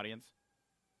from the audience?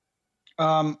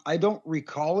 I don't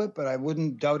recall it, but I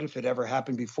wouldn't doubt if it ever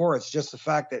happened before. It's just the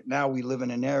fact that now we live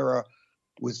in an era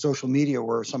with social media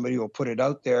where somebody will put it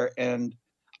out there. And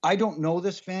I don't know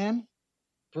this fan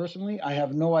personally. I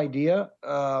have no idea.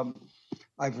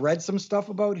 I've read some stuff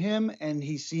about him, and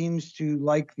he seems to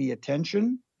like the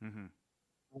attention. Mm-hmm.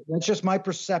 That's just my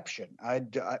perception.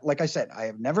 Like I said, I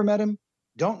have never met him,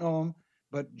 don't know him,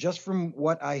 but just from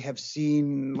what I have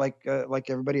seen, like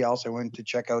everybody else, I went to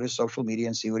check out his social media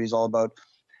and see what he's all about.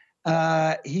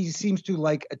 He seems to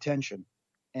like attention,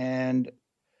 and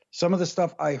some of the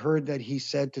stuff I heard that he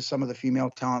said to some of the female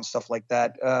talent, stuff like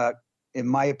that, in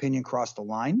my opinion, crossed the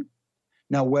line.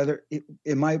 Now,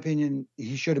 in my opinion,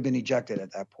 he should have been ejected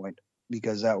at that point,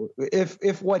 because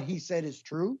if what he said is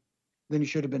true, then he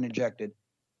should have been ejected.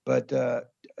 But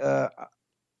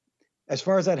as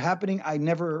far as that happening, I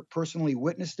never personally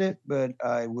witnessed it, but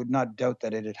I would not doubt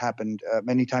that it had happened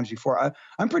many times before.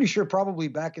 I'm pretty sure probably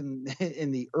back in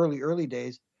the early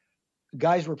days,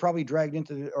 guys were probably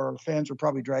or fans were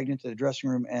probably dragged into the dressing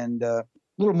room and a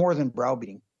little more than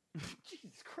browbeating.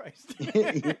 Jesus Christ.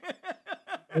 I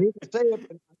hate to say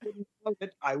it,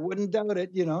 but I wouldn't doubt it.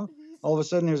 All of a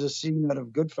sudden there's a scene out of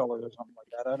Goodfellas or something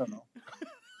like that. I don't know.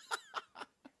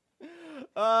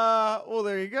 Well,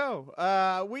 there you go.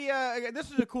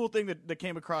 This is a cool thing that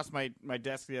came across my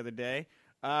desk the other day.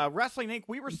 Wrestling Inc.,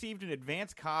 we received an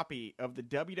advanced copy of the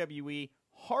WWE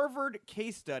Harvard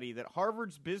case study that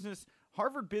Harvard Business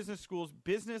School's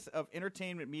Business of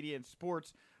Entertainment, Media, and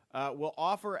Sports will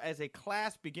offer as a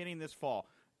class beginning this fall.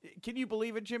 Can you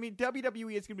believe it, Jimmy?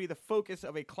 WWE is going to be the focus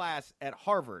of a class at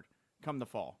Harvard come the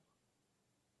fall.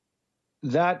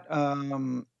 That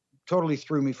totally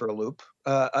threw me for a loop.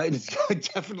 I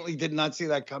definitely did not see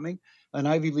that coming. An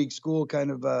Ivy League school kind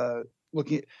of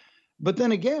looking at, but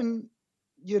then again,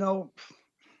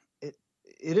 it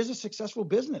is a successful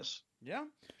business. Yeah.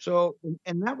 So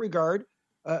in that regard,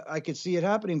 I could see it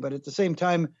happening, but at the same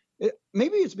time,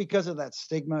 maybe it's because of that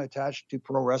stigma attached to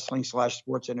pro wrestling /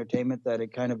 sports entertainment that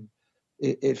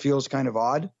it feels kind of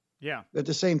odd. Yeah. At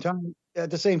the same time,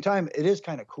 it is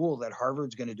kind of cool that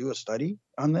Harvard's going to do a study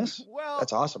on this. Well,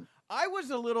 that's awesome. I was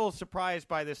a little surprised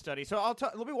by this study. So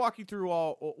let me walk you through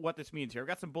all what this means here. I've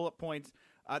got some bullet points.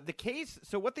 The case,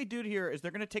 so what they do here is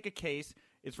they're going to take a case.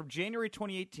 It's from January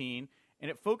 2018,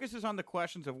 and it focuses on the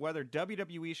questions of whether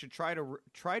WWE should try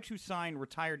to sign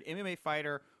retired MMA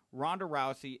fighter Ronda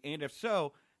Rousey, and if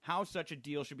so, how such a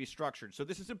deal should be structured. So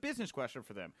this is a business question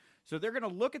for them. So they're going to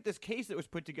look at this case that was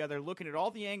put together, looking at all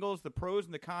the angles, the pros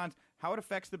and the cons, how it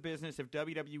affects the business if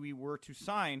WWE were to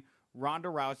sign Ronda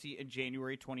Rousey in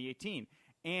January 2018.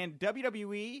 And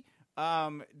WWE,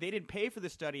 they didn't pay for the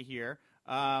study here,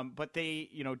 but they,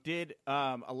 did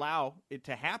allow it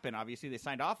to happen. Obviously, they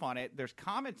signed off on it. There's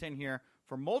comments in here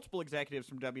from multiple executives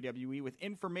from WWE with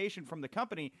information from the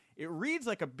company. It reads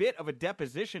like a bit of a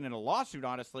deposition in a lawsuit,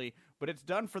 honestly, but it's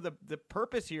done for the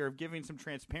purpose here of giving some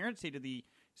transparency to the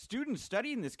students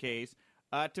studying this case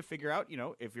to figure out,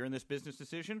 if you're in this business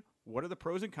decision, what are the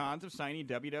pros and cons of signing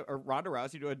Ronda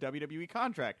Rousey to a WWE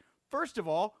contract? First of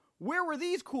all, where were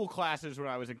these cool classes when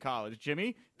I was in college,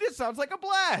 Jimmy? This sounds like a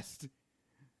blast.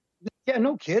 Yeah,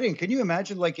 no kidding. Can you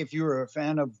imagine, like, if you were a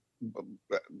fan of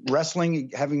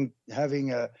wrestling, having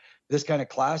this kind of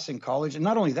class in college? And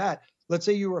not only that, let's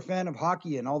say you were a fan of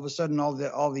hockey, and all of a sudden, all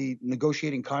the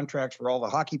negotiating contracts for all the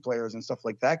hockey players and stuff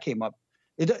like that came up.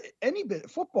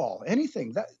 Football,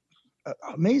 anything that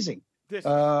amazing. This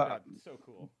so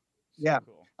cool. Yeah.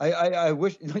 Cool. I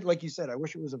wish, like you said, I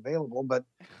wish it was available. But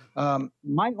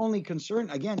my only concern,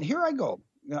 again, here I go.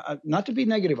 Not to be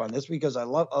negative on this, because I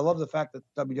love the fact that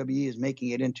WWE is making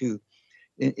it into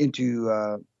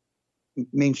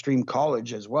mainstream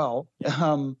college as well.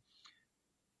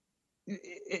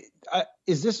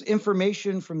 Is this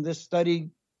information from this study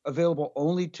available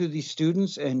only to the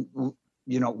students? And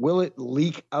will it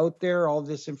leak out there, all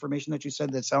this information that you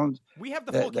said that sounds... We have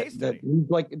the full case study.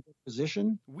 Like in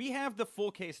position? We have the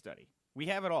full case study. We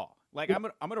have it all. Like, I'm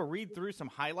gonna read through some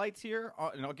highlights here,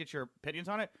 and I'll get your opinions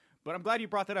on it. But I'm glad you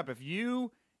brought that up.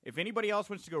 If anybody else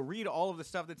wants to go read all of the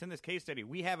stuff that's in this case study,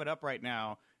 we have it up right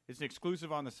now. It's an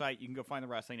exclusive on the site. You can go find the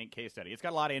Wrestling Inc. case study. It's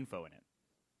got a lot of info in it.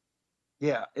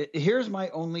 Yeah. Here's my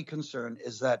only concern,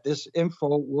 is that this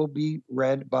info will be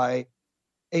read by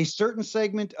a certain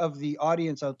segment of the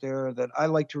audience out there that I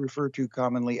like to refer to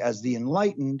commonly as the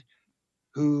enlightened,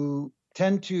 who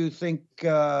tend to think,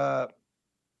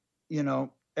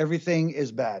 everything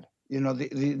is bad.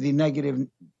 The negative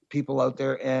people out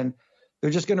there, and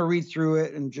they're just going to read through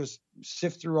it and just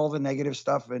sift through all the negative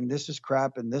stuff. And this is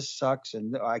crap, and this sucks,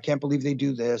 and I can't believe they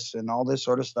do this, and all this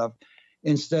sort of stuff,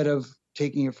 instead of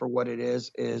taking it for what it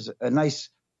is a nice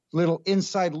little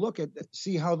inside look at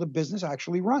see how the business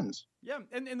actually runs. Yeah,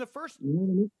 and the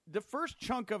first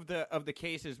chunk of the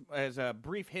case is as a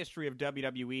brief history of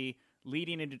WWE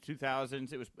leading into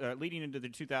 2000s. It was leading into the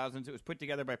 2000s. It was put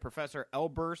together by Professor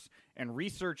Elbers and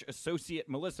research associate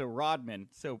Melissa Rodman.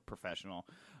 So professional.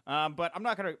 But I'm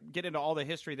not going to get into all the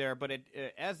history there. But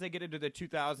as they get into the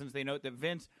 2000s, they note that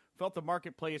Vince felt the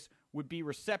marketplace would be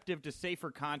receptive to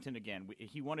safer content again.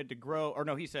 He wanted to grow, or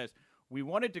no, he says, we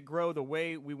wanted to grow the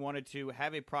way we wanted to,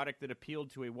 have a product that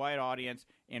appealed to a wide audience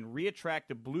and reattract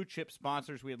the blue chip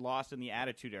sponsors we had lost in the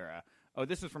Attitude Era. Oh,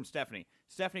 this is from Stephanie.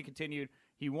 Stephanie continued,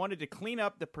 he wanted to clean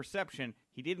up the perception.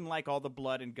 He didn't like all the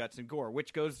blood and guts and gore,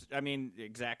 which goes,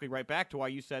 exactly right back to why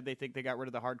you said they think they got rid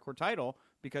of the hardcore title,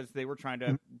 because they were trying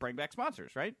to bring back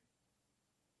sponsors, right?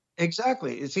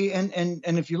 Exactly. See, and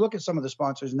if you look at some of the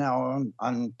sponsors now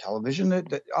on television,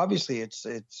 that obviously it's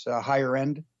higher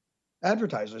end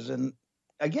advertisers, and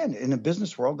again, in a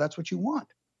business world, that's what you want.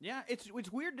 Yeah,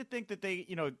 it's weird to think that they,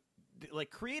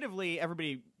 like creatively,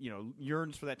 everybody,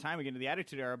 yearns for that time again to the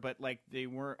Attitude Era, but like they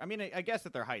weren't. I guess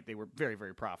at their height, they were very,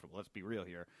 very profitable. Let's be real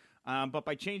here. But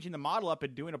by changing the model up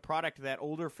and doing a product that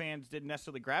older fans didn't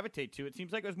necessarily gravitate to, it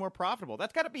seems like it was more profitable.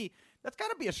 That's got to be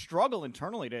a struggle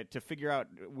internally to figure out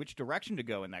which direction to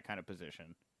go in that kind of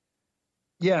position.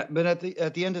 Yeah, but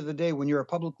at the end of the day, when you're a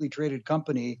publicly traded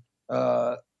company,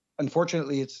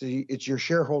 unfortunately, it's your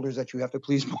shareholders that you have to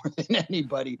please more than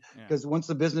anybody. Because once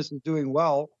the business is doing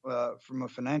well, from a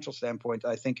financial standpoint,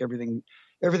 I think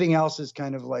everything else is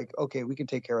kind of like, okay, we can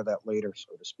take care of that later,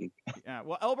 so to speak. Yeah.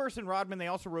 Well, Elbers and Rodman, they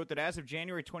also wrote that as of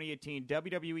January 2018,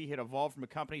 WWE had evolved from a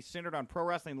company centered on pro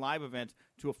wrestling live events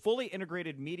to a fully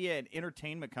integrated media and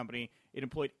entertainment company. It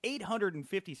employed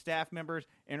 850 staff members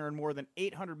and earned more than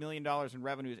 $800 million in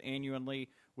revenues annually,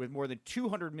 with more than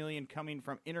 $200 million coming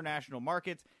from international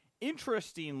markets.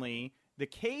 Interestingly, the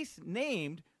case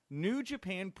named New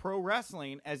Japan Pro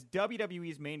Wrestling as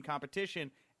WWE's main competition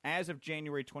as of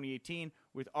January 2018,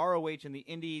 with ROH and the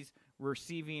Indies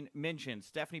receiving mentions.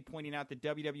 Stephanie pointing out that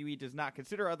WWE does not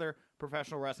consider other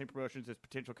professional wrestling promotions as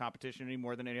potential competition any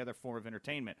more than any other form of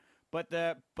entertainment. But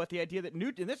the idea that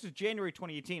and this is January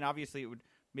 2018. Obviously, it would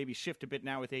maybe shift a bit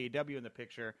now with AEW in the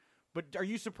picture. But are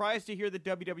you surprised to hear that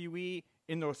WWE,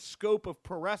 in the scope of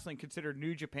pro wrestling, considered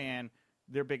New Japan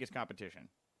their biggest competition?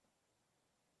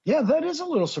 Yeah, that is a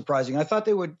little surprising. I thought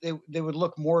they would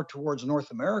look more towards North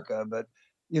America, but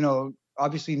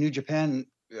obviously New Japan,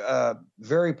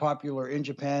 very popular in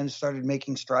Japan, started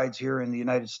making strides here in the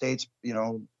United States.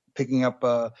 Picking up.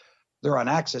 They're on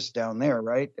Access down there,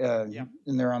 right? Yeah.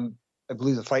 And they're on, I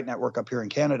believe, the Fight Network up here in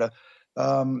Canada.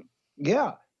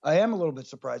 Yeah, I am a little bit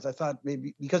surprised. I thought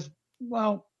maybe because,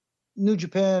 New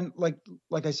Japan,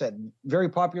 like I said, very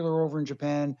popular over in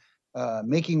Japan.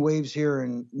 Making waves here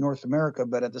in North America,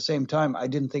 but at the same time, I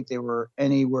didn't think they were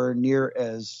anywhere near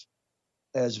as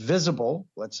visible,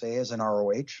 let's say, as an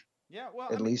ROH. Yeah, well,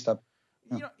 at least up.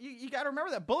 You got to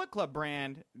remember that Bullet Club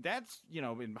brand. That's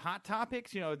in Hot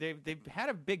Topics. They've had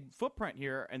a big footprint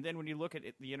here, and then when you look at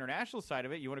the international side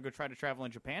of it, you want to go try to travel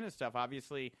in Japan and stuff.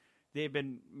 Obviously, they've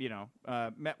been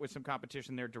met with some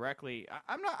competition there directly.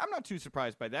 I'm not too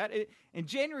surprised by that. In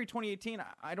January 2018,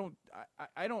 I don't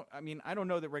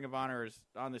know that Ring of Honor is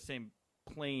on the same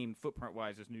plane footprint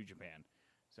wise as New Japan.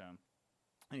 So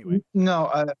anyway,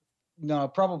 no,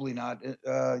 probably not.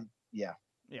 Yeah.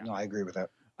 No, I agree with that.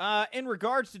 In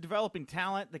regards to developing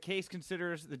talent, the case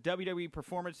considers the WWE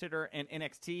Performance Center and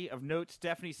NXT. Of note,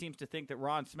 Stephanie seems to think that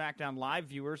Raw and SmackDown Live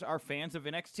viewers are fans of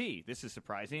NXT. This is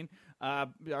surprising. Are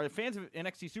fans of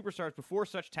NXT superstars before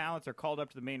such talents are called up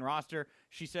to the main roster?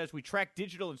 She says, we track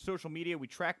digital and social media. We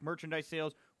track merchandise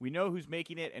sales. We know who's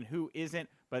making it and who isn't.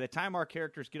 By the time our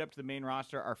characters get up to the main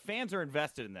roster, our fans are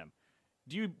invested in them.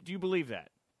 Do you believe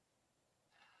that?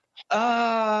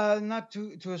 Not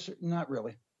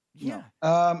really. Yeah.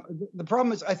 No. The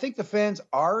problem is, I think the fans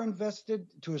are invested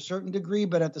to a certain degree,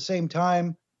 but at the same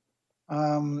time,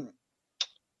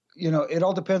 it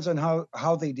all depends on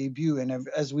how they debut. And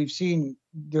as we've seen,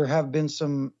 there have been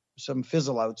some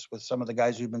fizzle outs with some of the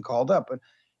guys who've been called up.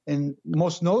 And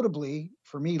most notably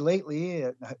for me lately,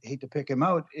 I hate to pick him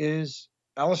out, is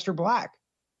Aleister Black.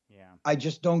 Yeah. I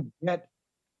just don't get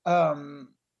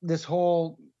this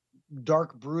whole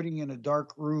dark brooding in a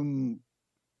dark room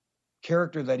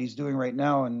character that he's doing right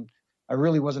now, and I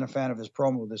really wasn't a fan of his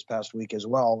promo this past week as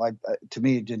well. To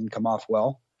me, it didn't come off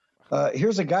well.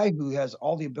 Here's a guy who has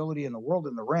all the ability in the world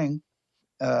in the ring.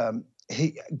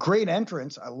 Great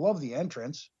entrance. I love the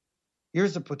entrance.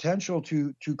 Here's the potential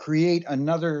to create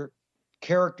another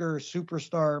character,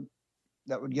 superstar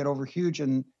that would get over huge,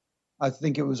 and I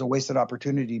think it was a wasted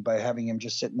opportunity by having him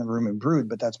just sit in the room and brood,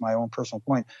 but that's my own personal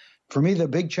point. For me, the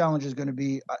big challenge is going to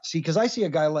be, because I see a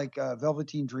guy like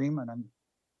Velveteen Dream, and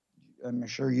I'm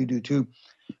sure you do too.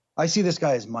 I see this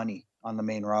guy as money on the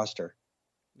main roster.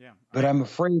 Yeah. But I'm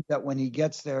afraid that when he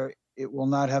gets there, it will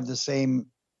not have the same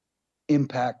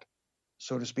impact,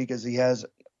 so to speak, as he has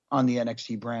on the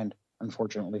NXT brand,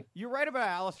 unfortunately. You're right about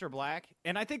Aleister Black,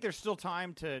 and I think there's still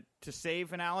time to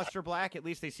save an Aleister Black. At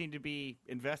least they seem to be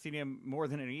investing in him more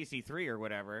than an EC3 or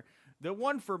whatever. The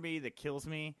one for me that kills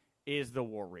me is the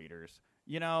War Raiders.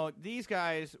 These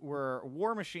guys were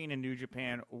War Machine in New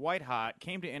Japan, white hot,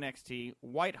 came to NXT,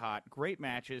 white hot, great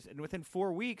matches, and within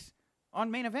 4 weeks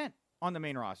on main event on the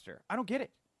main roster. I don't get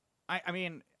it. I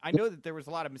mean, I know that there was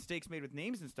a lot of mistakes made with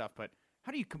names and stuff, but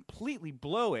how do you completely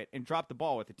blow it and drop the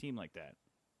ball with a team like that?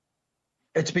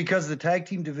 It's because the tag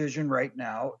team division right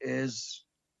now is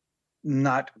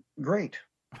not great.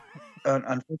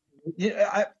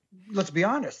 Let's be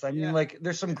honest. I mean,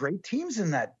 there's some great teams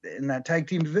in that tag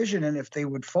team division, and if they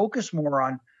would focus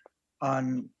more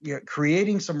on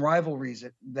creating some rivalries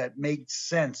that make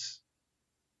sense,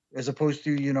 as opposed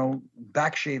to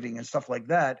back shaving and stuff like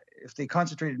that, if they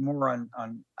concentrated more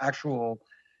on actual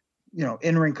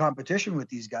in-ring competition with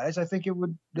these guys, I think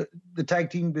the tag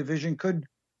team division could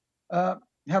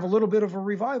have a little bit of a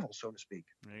revival, so to speak.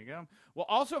 There you go. Well,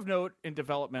 also of note in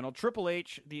developmental, Triple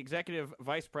H, the executive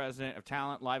vice president of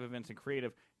talent, live events, and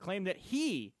creative, claimed that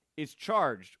he is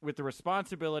charged with the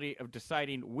responsibility of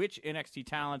deciding which NXT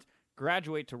talents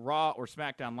graduate to Raw or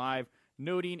SmackDown Live,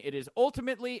 noting it is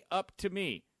ultimately up to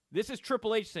me. This is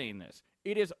Triple H saying this.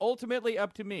 It is ultimately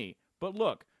up to me. But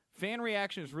look, fan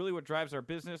reaction is really what drives our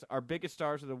business. Our biggest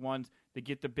stars are the ones that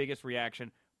get the biggest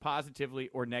reaction, positively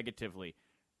or negatively.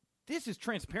 This is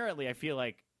transparently, I feel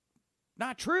like,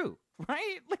 not true,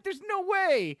 right? Like, there's no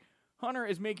way Hunter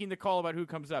is making the call about who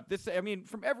comes up.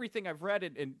 From everything I've read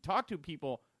and talked to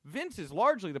people, Vince is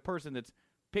largely the person that's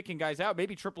picking guys out.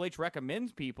 Maybe Triple H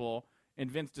recommends people,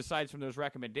 and Vince decides from those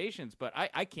recommendations, but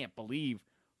I can't believe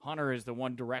Hunter is the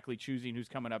one directly choosing who's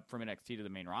coming up from NXT to the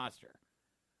main roster.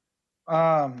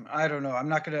 I don't know. I'm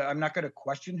not gonna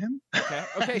question him. Okay.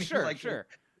 Okay. Sure. Sure.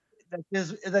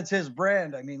 That's his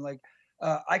brand. I mean, like,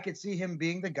 I could see him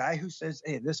being the guy who says,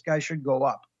 "Hey, this guy should go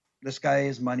up. This guy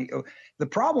is money." The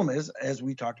problem is, as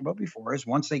we talked about before, is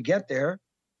once they get there,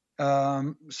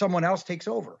 someone else takes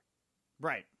over.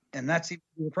 Right. And that's the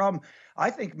problem. I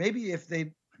think maybe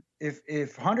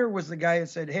if Hunter was the guy that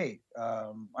said, "Hey,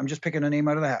 I'm just picking a name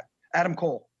out of the hat, Adam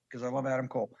Cole, because I love Adam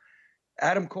Cole.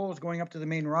 Adam Cole is going up to the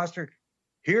main roster.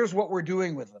 Here's what we're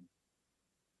doing with him."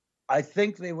 I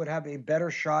think they would have a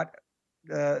better shot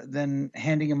than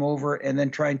handing him over and then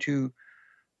trying to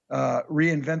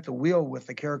reinvent the wheel with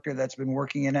the character that's been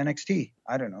working in NXT.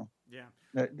 I don't know.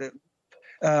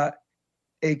 Yeah.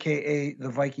 AKA the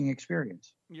Viking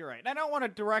Experience. You're right. And I don't want to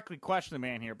directly question the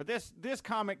man here, but this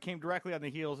comment came directly on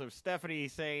the heels of Stephanie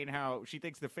saying how she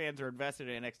thinks the fans are invested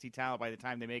in NXT talent by the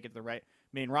time they make it to the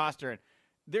main roster. And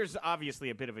there's obviously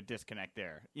a bit of a disconnect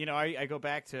there. You know, I go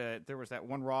back to, there was that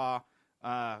one Raw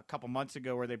a couple months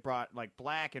ago where they brought like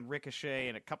Black and Ricochet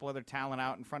and a couple other talent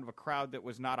out in front of a crowd that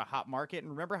was not a hot market. And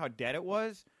remember how dead it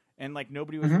was? And like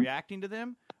nobody was reacting to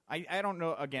them. I don't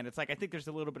know. Again, it's like I think there's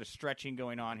a little bit of stretching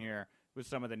going on here with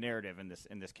some of the narrative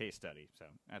in this case study. So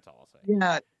that's all I'll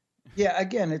say. Yeah.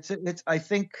 Again, it's. I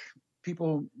think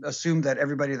people assume that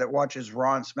everybody that watches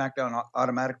Raw and SmackDown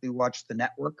automatically watch the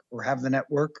network or have the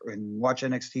network and watch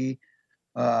NXT.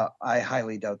 I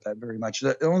highly doubt that very much.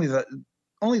 Only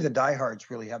the diehards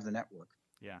really have the network.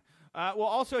 Yeah. Well,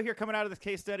 also here coming out of this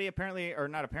case study, apparently, or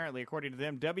not apparently, according to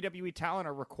them, WWE talent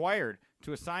are required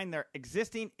to assign their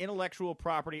existing intellectual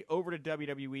property over to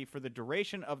WWE for the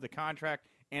duration of the contract,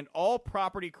 and all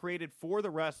property created for the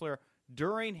wrestler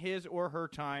during his or her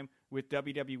time with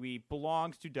WWE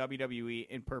belongs to WWE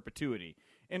in perpetuity.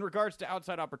 In regards to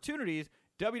outside opportunities,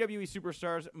 WWE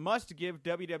superstars must give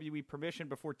WWE permission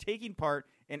before taking part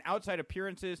in outside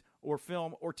appearances or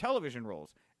film or television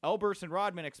roles. Elburst and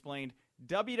Rodman explained,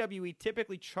 WWE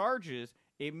typically charges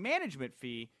a management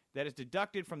fee that is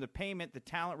deducted from the payment the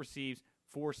talent receives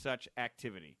for such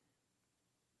activity.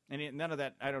 And none of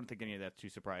that, I don't think any of that's too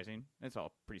surprising. It's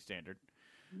all pretty standard.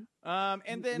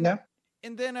 And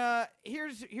then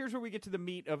here's where we get to the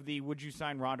meat of the would you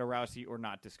sign Ronda Rousey or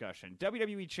not discussion.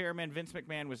 WWE chairman Vince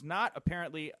McMahon was not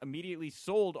apparently immediately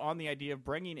sold on the idea of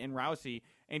bringing in Rousey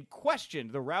and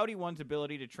questioned the Rowdy One's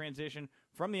ability to transition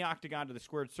from the octagon to the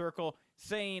squared circle,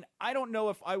 saying, "I don't know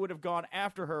if I would have gone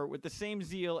after her with the same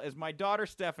zeal as my daughter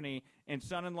Stephanie and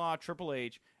son-in-law Triple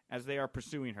H as they are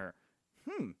pursuing her."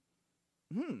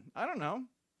 I don't know.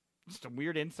 Just a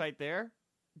weird insight there.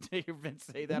 To hear Vince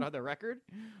say that on the record.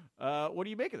 What do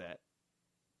you make of that?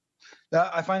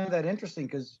 I find that interesting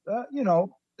because,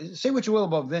 say what you will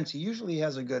about Vince. He usually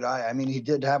has a good eye. I mean, he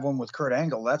did have one with Kurt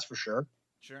Angle, that's for sure.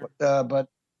 Sure. But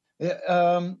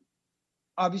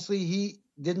obviously he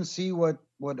didn't see what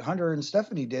Hunter and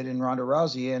Stephanie did in Ronda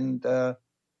Rousey. And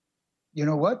you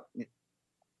know what?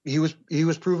 He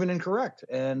was proven incorrect.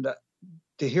 And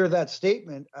to hear that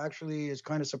statement actually is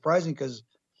kind of surprising because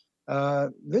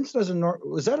Vince doesn't know.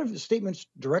 Was that a statement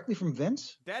directly from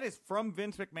Vince? That is from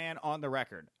Vince McMahon on the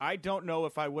record. I don't know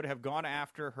if I would have gone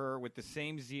after her with the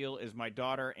same zeal as my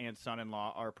daughter and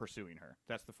son-in-law are pursuing her.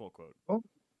 That's the full quote. Oh,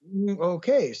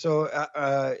 okay. So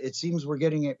it seems we're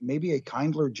getting maybe a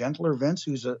kindler, gentler Vince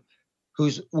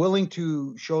who's willing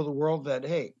to show the world that,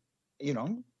 hey,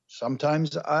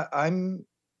 sometimes I'm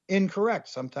incorrect.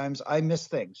 Sometimes I miss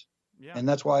things. Yeah. And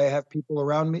that's why I have people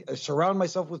around me, surround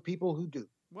myself with people who do.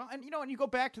 Well, and you go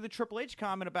back to the Triple H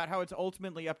comment about how it's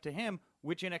ultimately up to him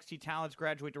which NXT talents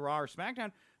graduate to Raw or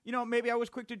SmackDown. Maybe I was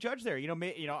quick to judge there.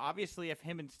 Obviously, if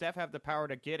him and Steph have the power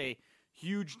to get a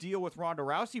huge deal with Ronda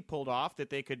Rousey pulled off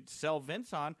that they could sell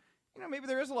Vince on, maybe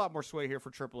there is a lot more sway here for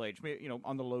Triple H. Maybe,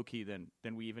 on the low key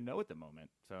than we even know at the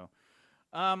moment. So,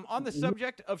 on the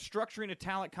subject of structuring a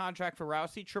talent contract for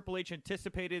Rousey, Triple H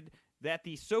anticipated that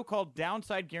the so-called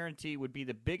downside guarantee would be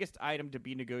the biggest item to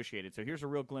be negotiated. So here's a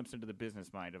real glimpse into the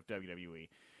business mind of WWE.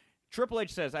 Triple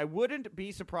H says, "I wouldn't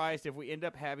be surprised if we end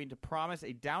up having to promise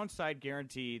a downside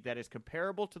guarantee that is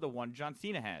comparable to the one John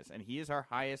Cena has, and he is our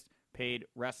highest paid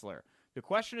wrestler. The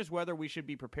question is whether we should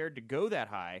be prepared to go that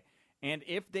high, and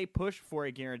if they push for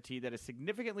a guarantee that is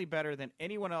significantly better than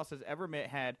anyone else has ever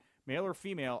had, male or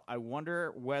female, I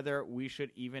wonder whether we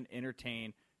should even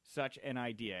entertain such an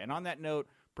idea." And on that note,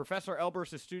 Professor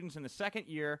Elburst's students in the second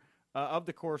year of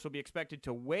the course will be expected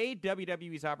to weigh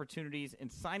WWE's opportunities in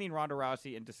signing Ronda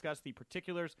Rousey and discuss the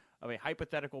particulars of a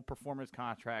hypothetical performance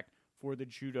contract for the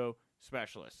judo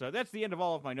specialist. So that's the end of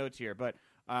all of my notes here. But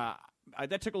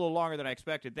that took a little longer than I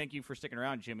expected. Thank you for sticking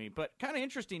around, Jimmy. But kind of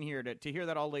interesting here to hear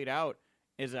that all laid out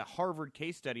as a Harvard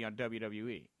case study on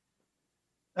WWE.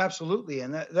 Absolutely,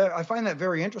 and that I find that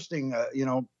very interesting.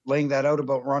 Laying that out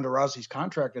about Ronda Rousey's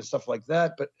contract and stuff like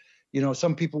that. But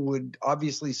some people would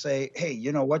obviously say, "Hey,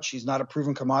 you know what? She's not a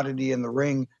proven commodity in the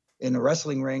ring, in the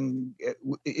wrestling ring.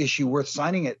 Is she worth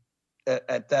signing it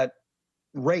at that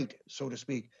rate, so to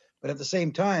speak?" But at the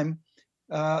same time,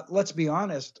 let's be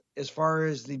honest. As far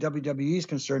as the WWE is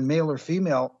concerned, male or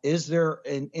female, is there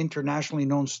an internationally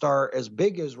known star as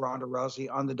big as Ronda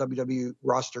Rousey on the WWE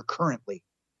roster currently?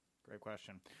 Great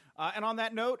question. And on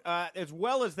that note, as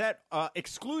well as that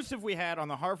exclusive we had on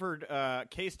the Harvard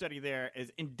case study there,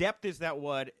 as in-depth as that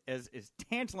was, as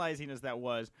tantalizing as that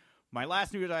was, my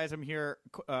last news item here,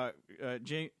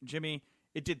 Jimmy,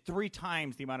 it did 3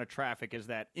 times the amount of traffic as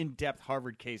that in-depth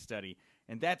Harvard case study.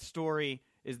 And that story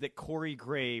is that Corey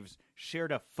Graves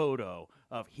shared a photo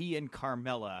of he and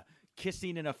Carmella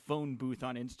kissing in a phone booth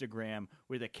on Instagram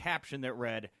with a caption that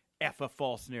read, "F a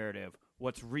false narrative.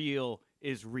 What's real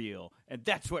is real." And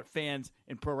that's what fans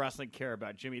in pro wrestling care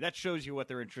about, Jimmy. That shows you what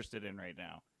they're interested in right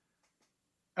now.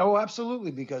 Oh,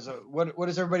 absolutely. Because what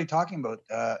is everybody talking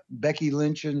about? Becky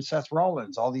Lynch and Seth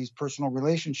Rollins, all these personal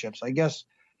relationships. I guess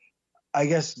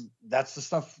that's the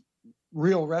stuff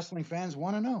real wrestling fans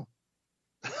want to know.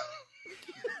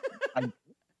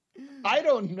 I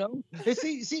don't know.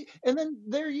 See, and then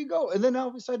there you go. And then all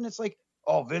of a sudden it's like,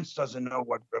 oh, Vince doesn't know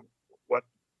what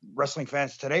wrestling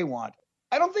fans today want.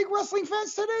 I don't think wrestling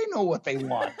fans today know what they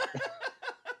want.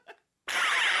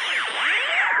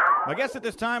 My guest at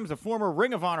this time is a former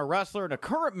Ring of Honor wrestler and a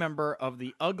current member of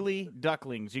the Ugly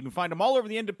Ducklings. You can find him all over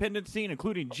the independent scene,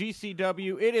 including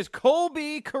GCW. It is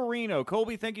Colby Corino.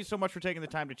 Colby, thank you so much for taking the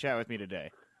time to chat with me today.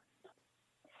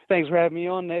 Thanks for having me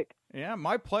on, Nick. Yeah,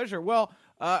 my pleasure. Well,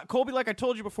 Colby, like I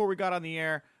told you before we got on the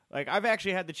air, I've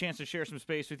actually had the chance to share some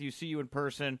space with you, see you in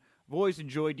person. I've always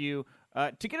enjoyed you.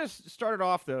 To get us started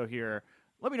off, though, here,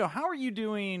 let me know, how are you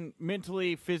doing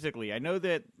mentally, physically? I know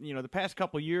that, the past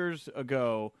couple years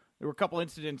ago, there were a couple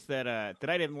incidents that I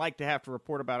didn't like to have to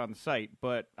report about on the site,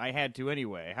 but I had to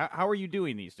anyway. How are you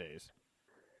doing these days?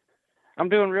 I'm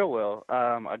doing real well.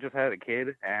 I just had a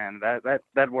kid, and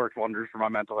that works wonders for my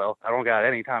mental health. I don't got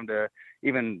any time to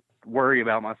even worry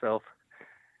about myself.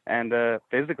 And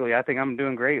physically, I think I'm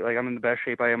doing great. I'm in the best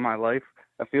shape I am in my life.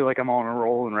 I feel like I'm on a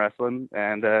roll in wrestling,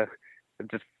 and it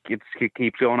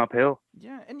keeps going uphill.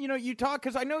 Yeah, and you talk,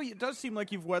 because I know it does seem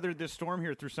like you've weathered this storm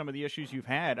here through some of the issues you've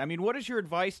had. I mean, what is your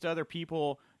advice to other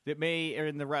people that may,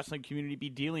 in the wrestling community, be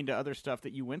dealing to other stuff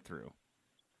that you went through?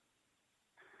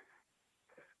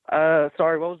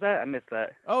 Sorry, what was that? I missed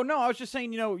that. Oh, no, I was just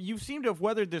saying, you seem to have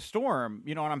weathered this storm,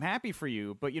 and I'm happy for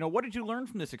you. But, what did you learn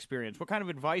from this experience? What kind of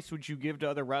advice would you give to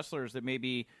other wrestlers that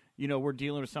maybe, were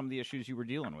dealing with some of the issues you were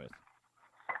dealing with?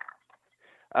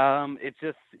 It's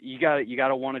just, you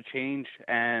gotta want to change,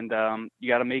 and you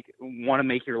gotta want to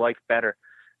make your life better.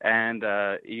 And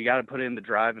you gotta put in the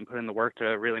drive and put in the work to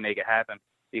really make it happen.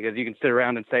 Because you can sit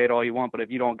around and say it all you want, but if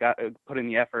you don't put in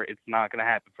the effort, it's not going to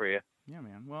happen for you. Yeah,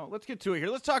 man. Well, let's get to it here.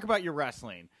 Let's talk about your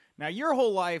wrestling. Now, your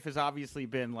whole life has obviously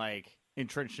been,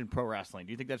 entrenched in pro wrestling.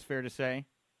 Do you think that's fair to say?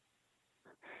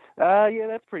 Yeah,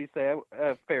 that's pretty fair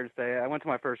to say. I went to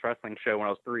my first wrestling show when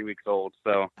I was 3 weeks old,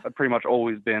 so I've pretty much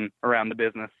always been around the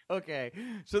business. Okay,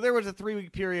 so there was a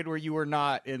 3-week period where you were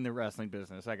not in the wrestling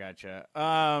business. I gotcha.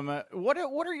 What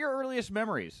are your earliest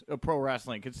memories of pro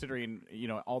wrestling, considering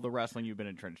all the wrestling you've been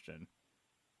entrenched in?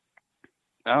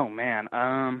 Oh man,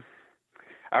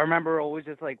 I remember always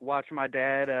just watching my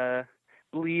dad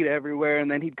bleed everywhere, and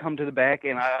then he'd come to the back,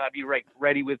 and I'd be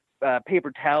ready with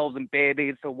paper towels and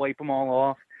Band-Aids to wipe them all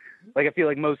off. I feel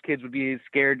like most kids would be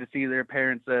scared to see their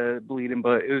parents bleeding,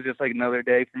 but it was just another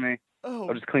day for me. Oh.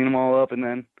 I'll just clean them all up and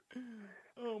then.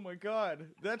 Oh my God,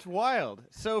 that's wild.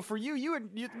 So for you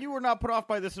were not put off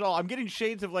by this at all. I'm getting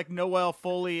shades of Noelle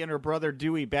Foley and her brother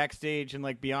Dewey backstage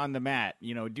and beyond the mat,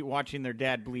 watching their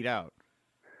dad bleed out.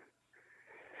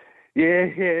 Yeah,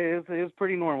 it was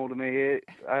pretty normal to me.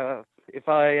 If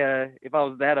I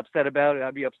was that upset about it,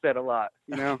 I'd be upset a lot,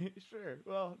 Sure.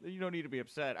 Well, you don't need to be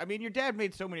upset. I mean, your dad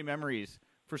made so many memories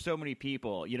for so many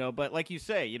people, but like you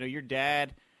say, your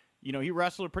dad, he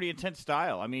wrestled a pretty intense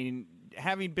style. I mean,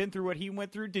 having been through what he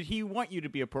went through, did he want you to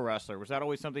be a pro wrestler? Was that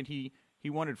always something he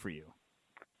wanted for you?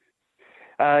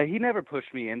 He never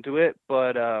pushed me into it,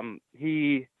 but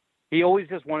he always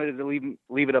just wanted to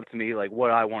leave it up to me,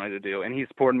 what I wanted to do, and he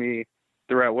supported me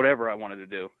throughout whatever I wanted to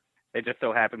do. It just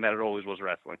so happened that it always was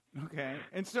wrestling. Okay.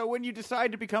 And so when you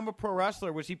decided to become a pro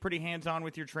wrestler, was he pretty hands-on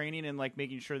with your training and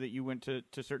making sure that you went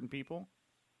to certain people?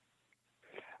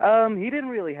 He didn't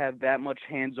really have that much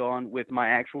hands-on with my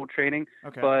actual training,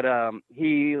 Okay. but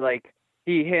he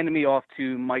handed me off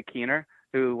to Mike Keener,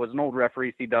 who was an old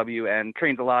referee CW and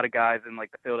trains a lot of guys in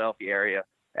like the Philadelphia area.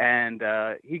 And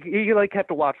he like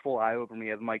kept a watchful eye over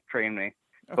me as Mike trained me.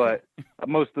 Okay. But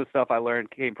most of the stuff I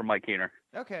learned came from Mike Keener.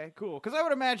 Okay, cool. Because I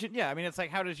would imagine, yeah. I mean, it's like,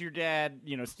 how does your dad,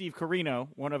 Steve Carino,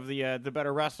 one of the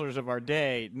better wrestlers of our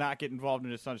day, not get involved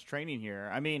in his son's training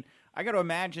here? I mean, I got to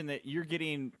imagine that you're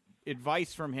getting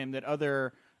advice from him that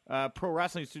other pro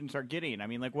wrestling students are getting. I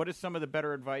mean, like, what is some of the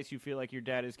better advice you feel like your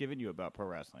dad has given you about pro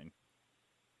wrestling?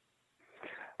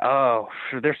 Oh,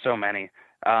 there's so many.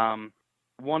 One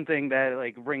thing that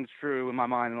like rings true in my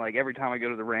mind, like every time I go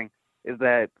to the ring, is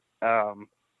that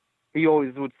he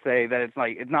always would say that it's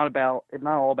not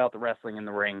all about the wrestling in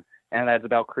the ring, and that it's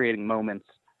about creating moments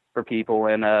for people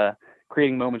and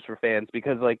creating moments for fans.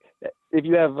 Because like if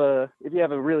you have a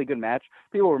really good match,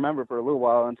 people remember for a little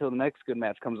while until the next good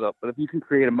match comes up. But if you can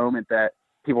create a moment that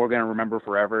people are going to remember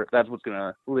forever, that's what's going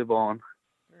to live on.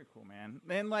 Very cool, man.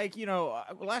 And like,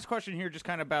 last question here, just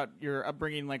kind of about your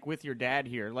upbringing, like with your dad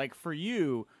here. Like for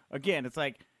you, again, it's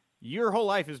like your whole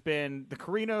life has been the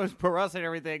Carinos, pro wrestling,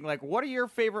 everything. Like, what are your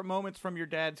favorite moments from your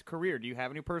dad's career? Do you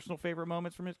have any personal favorite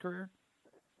moments from his career?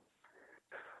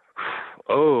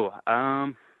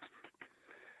 I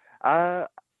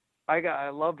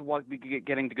loved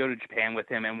getting to go to Japan with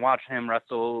him and watch him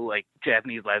wrestle like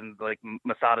Japanese legends like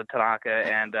Masada Tanaka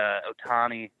and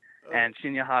Otani and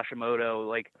Shinya Hashimoto.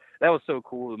 Like that was so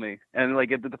cool to me, and like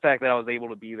the fact that I was able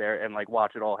to be there and like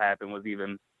watch it all happen was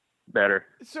even better.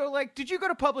 So, like, did you go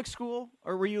to public school,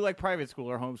 or were you like private school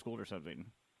or homeschooled or something?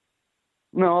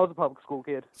 No, I was a public school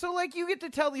kid. So, like, you get to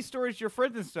tell these stories to your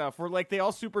friends and stuff. Were like they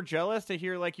all super jealous to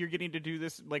hear like you're getting to do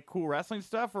this like cool wrestling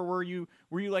stuff, or were you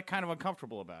like kind of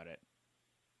uncomfortable about it?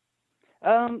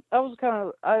 I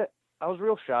was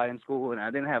real shy in school, and I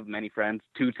didn't have many friends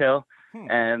to tell.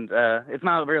 And it's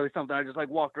not really something I just like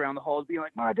walked around the halls being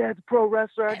like, my dad's a pro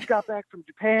wrestler. I just got back from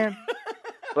Japan.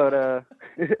 But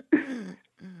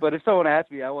if someone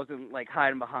asked me, I wasn't like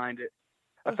hiding behind it.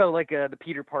 I felt like the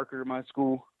Peter Parker of my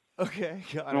school. Okay.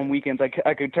 And on weekends,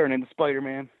 I could turn into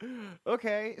Spider-Man.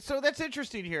 Okay, so that's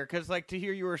interesting here, because like to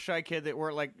hear you were a shy kid that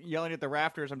weren't like yelling at the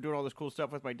rafters, I'm doing all this cool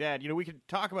stuff with my dad. We could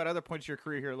talk about other points of your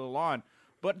career here a little on,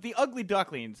 but the Ugly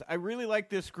Ducklings, I really like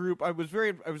this group. I was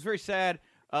very sad.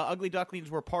 Ugly Ducklings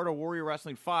were part of Warrior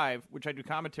Wrestling 5, which I do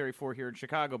commentary for here in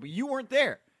Chicago, but you weren't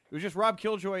there. It was just Rob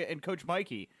Killjoy and Coach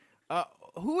Mikey.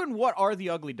 Who and what are the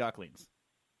Ugly Ducklings?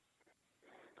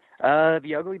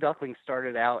 The Ugly Ducklings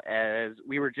started out as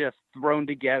we were just thrown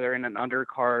together in an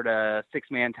undercard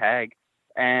 6-man tag,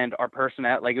 and our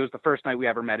personality, like it was the first night we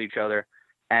ever met each other,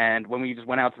 and when we just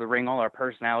went out to the ring, all our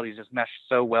personalities just meshed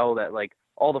so well that like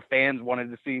all the fans wanted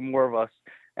to see more of us,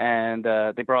 and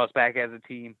they brought us back as a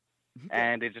team,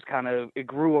 and it just it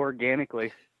grew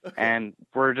organically. Okay. And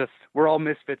we're all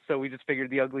misfits, so we just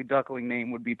figured the Ugly Duckling name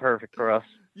would be perfect for us.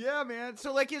 Yeah, man.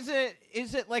 So, like, is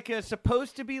it like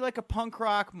supposed to be like a punk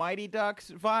rock Mighty Ducks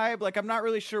vibe? Like, I'm not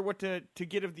really sure what to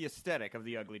get of the aesthetic of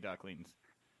the Ugly Ducklings.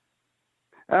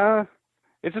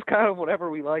 It's just kind of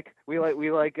whatever we like. We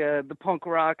like the punk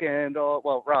rock and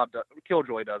Rob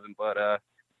Killjoy doesn't, but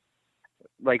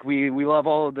like we love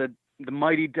all of the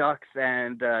Mighty Ducks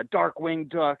and Darkwing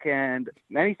Duck and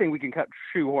anything we can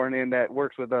shoehorn in that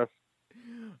works with us.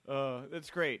 That's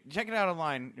great. Check it out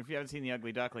online if you haven't seen the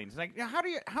Ugly Ducklings. Like,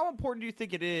 how important do you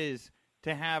think it is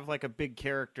to have like a big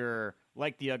character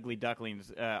like the Ugly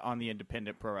Ducklings on the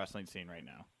independent pro wrestling scene right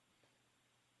now?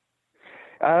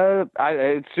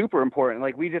 It's super important.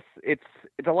 Like it's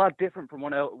a lot different from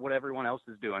what everyone else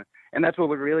is doing, and that's what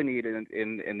we really need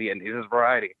in the end is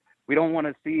variety. We don't want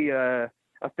to see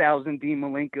 1,000 Dean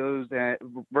Malenkos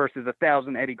versus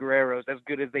 1,000 Eddie Guerreros, as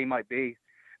good as they might be.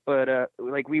 But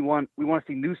like we want to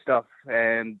see new stuff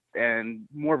and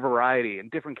more variety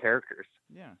and different characters.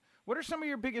 Yeah. What are some of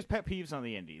your biggest pet peeves on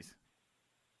the indies?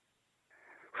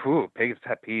 Biggest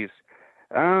pet peeves.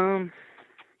 Let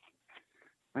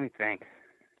me think.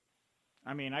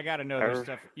 I mean, I got to know this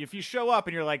stuff. If you show up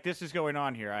and you're like, "This is going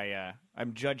on here,"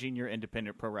 I'm judging your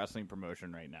independent pro wrestling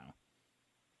promotion right now.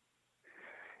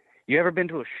 You ever been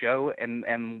to a show and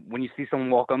when you see someone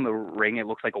walk on the ring, it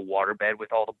looks like a waterbed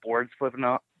with all the boards flipping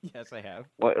up? Yes, I have.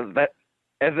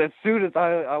 As soon as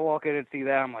I walk in and see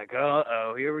that, I'm like,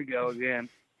 uh-oh, here we go again.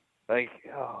 Like,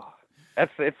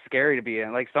 it's scary to be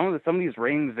in. Like some of these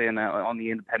rings on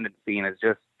the independent scene is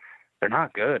just, they're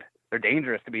not good. They're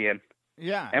dangerous to be in.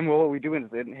 Yeah. And what we do is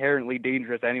inherently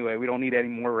dangerous anyway. We don't need any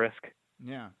more risk.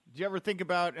 Yeah. Do you ever think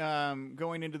about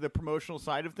going into the promotional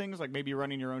side of things, like maybe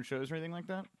running your own shows or anything like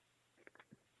that?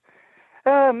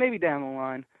 Maybe down the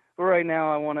line. right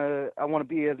now, I wanna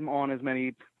be on as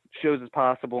many shows as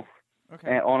possible, Okay.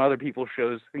 and on other people's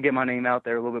shows, and get my name out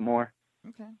there a little bit more.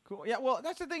 Okay, cool. Yeah, well,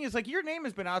 that's the thing is, like, your name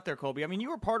has been out there, Colby. I mean, you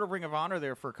were part of Ring of Honor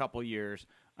there for a couple years.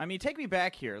 I mean, take me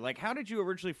back here. Like, how did you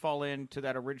originally fall into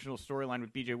that original storyline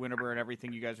with BJ Winterber and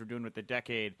everything you guys were doing with the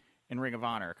Decade in Ring of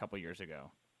Honor a couple years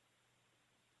ago?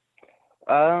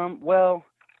 Well,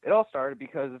 it all started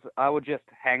because I would just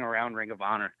hang around Ring of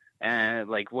Honor, and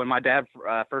like when my dad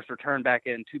first returned back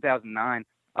in 2009,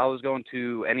 I was going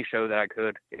to any show that I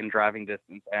could in driving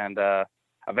distance, and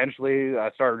eventually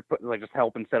I started just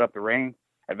helping set up the ring.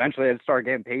 Eventually, I started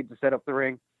getting paid to set up the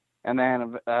ring, and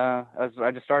then as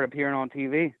I just started appearing on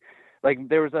TV. Like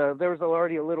there was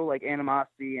already a little like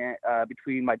animosity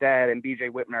between my dad and BJ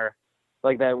Whitmer,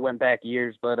 like that went back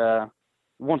years. But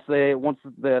once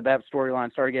that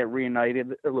storyline started getting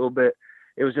reunited a little bit,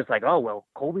 it was just like, oh well,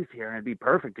 Colby's here and it'd be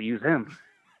perfect to use him.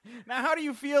 Now, how do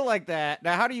you feel like that?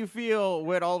 Now, how do you feel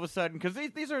when all of a sudden, because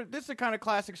this is a kind of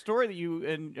classic story that you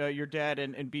and your dad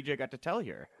and BJ got to tell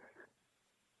here.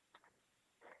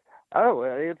 Oh,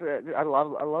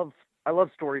 I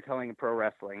love storytelling in pro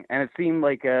wrestling, and it seemed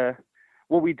like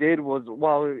what we did was,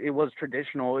 while it was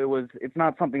traditional, it's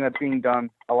not something that's being done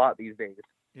a lot these days.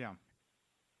 Yeah.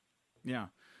 Yeah.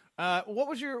 What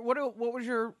was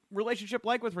your relationship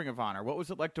like with Ring of Honor? What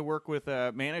was it like to work with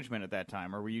management at that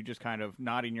time, or were you just kind of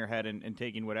nodding your head and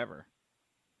taking whatever?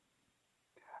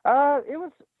 I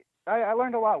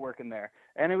learned a lot working there,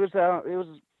 and it was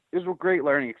a great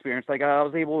learning experience. Like I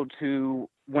was able to,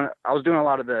 when I was doing a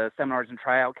lot of the seminars and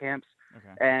tryout camps,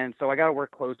 okay. And so I got to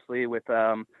work closely with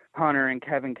Hunter and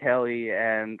Kevin Kelly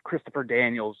and Christopher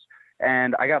Daniels,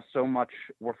 and I got so much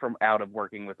out of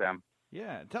working with them.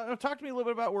 Yeah, talk to me a little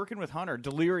bit about working with Hunter.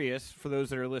 Delirious, for those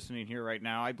that are listening here right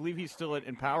now. I believe he's still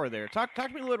in Power there. Talk to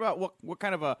me a little bit about what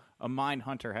kind of a mind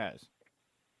Hunter has.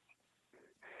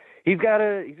 He's got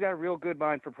a real good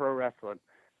mind for pro wrestling.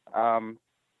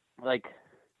 Like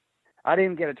I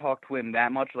didn't get to talk to him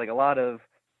that much. Like a lot of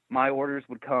my orders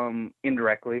would come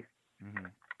indirectly,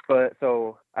 but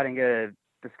so I didn't get to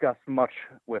discuss much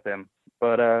with him.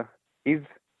 But he's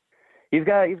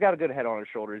got a good head on his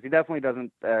shoulders. He definitely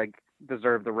doesn't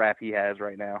deserve the rap he has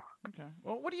right now. Okay.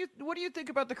 Well, what do you think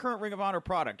about the current Ring of Honor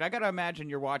product? I got to imagine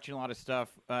you're watching a lot of stuff,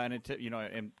 and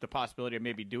the possibility of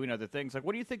maybe doing other things. Like,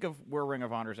 what do you think of where Ring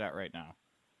of Honor's at right now?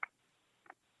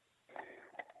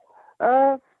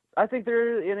 I think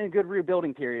they're in a good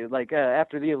rebuilding period. Like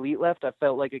after the Elite left, I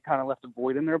felt like it kind of left a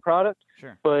void in their product.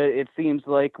 Sure. But it seems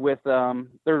like with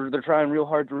they're trying real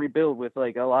hard to rebuild with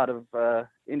like a lot of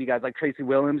indie guys. Like Tracy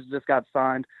Williams just got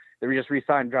signed. They just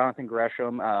re-signed Jonathan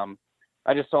Gresham.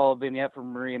 I just saw a vignette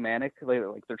from Maria Manic. Like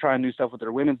they're trying new stuff with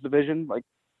their women's division. Like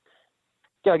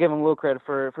gotta give them a little credit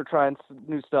for trying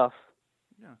new stuff.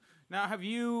 Yeah. Now, have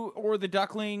you or the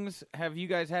Ducklings, have you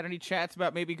guys had any chats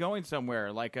about maybe going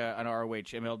somewhere like an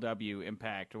ROH, MLW,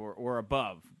 Impact, or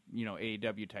above,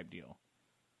 AEW type deal?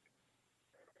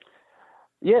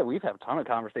 Yeah, we've had a ton of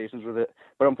conversations with it,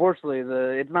 but unfortunately,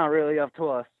 it's not really up to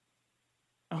us.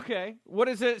 Okay, what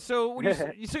is it? So,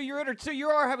 so you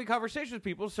are having conversations with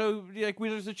people. So, like,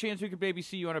 there's a chance we could maybe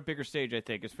see you on a bigger stage. I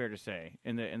think it's fair to say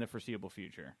in the foreseeable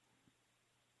future.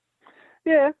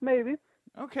 Yeah, maybe.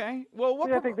 Okay. Well,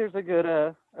 I think there's a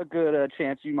good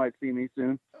chance you might see me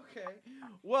soon. Okay.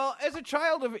 Well, as a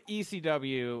child of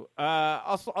ECW,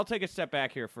 I'll take a step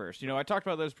back here first. I talked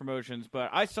about those promotions, but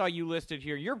I saw you listed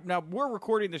here. Now we're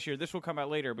recording this year. This will come out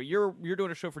later, but you're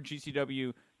doing a show for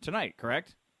GCW tonight,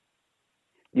 correct?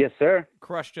 Yes, sir.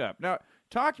 Crushed Up. Now,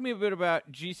 talk to me a bit about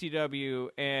GCW,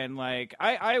 and like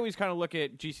I always kind of look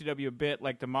at GCW a bit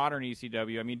like the modern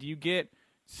ECW. I mean, do you get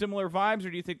similar vibes, or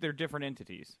do you think they're different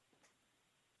entities?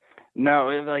 No,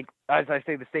 like as I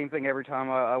say the same thing every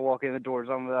time I walk in the doors.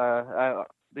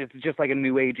 It's just like a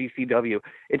new age ECW.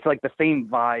 It's like the same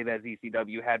vibe as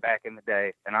ECW had back in the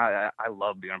day, and I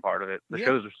love being a part of it. The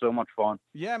shows are so much fun.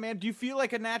 Yeah, man. Do you feel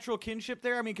like a natural kinship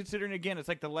there? I mean, considering again, it's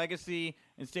like the legacy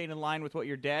and staying in line with what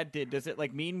your dad did. Does it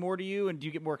like mean more to you, and do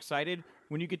you get more excited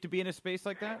when you get to be in a space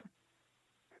like that?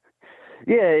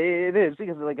 Yeah, it is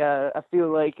because like I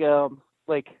feel like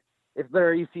if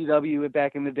they're ECW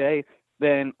back in the day,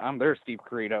 then I'm their Steve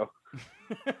Corino.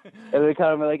 And it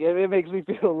kind of like it makes me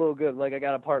feel a little good, like I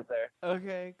got a part there.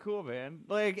 Okay, cool, man.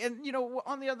 Like, and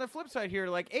on the other flip side here,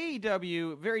 like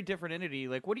AEW, very different entity.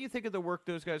 Like, what do you think of the work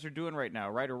those guys are doing right now,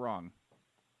 right or wrong?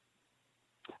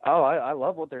 Oh, I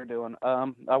love what they're doing.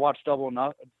 I watched Double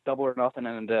or Nothing,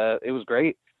 and it was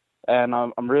great. And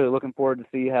I'm really looking forward to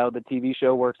see how the TV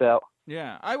show works out.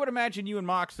 Yeah, I would imagine you and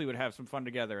Moxley would have some fun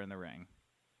together in the ring.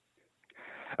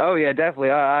 Oh, yeah,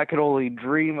 definitely. I could only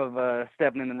dream of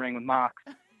stepping in the ring with Mox.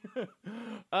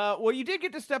 Well, you did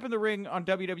get to step in the ring on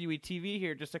WWE TV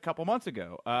here just a couple months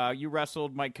ago. You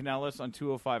wrestled Mike Kanellis on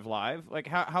 205 Live. Like,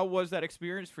 how was that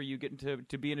experience for you getting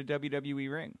to be in a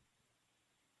WWE ring?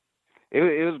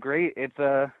 It was great. It's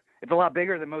a lot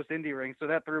bigger than most indie rings, so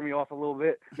that threw me off a little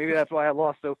bit. Maybe that's why I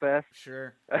lost so fast.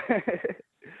 Sure.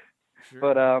 Sure.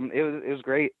 But it was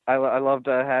great. I loved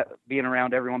being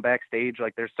around everyone backstage.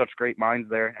 Like, there's such great minds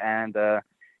there, and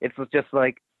it's just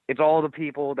like it's all the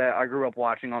people that I grew up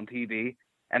watching on TV,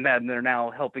 and then they're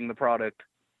now helping the product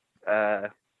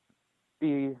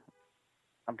be.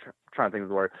 I'm trying to think of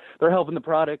the word. They're helping the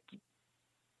product.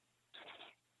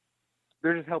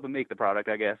 They're just helping make the product,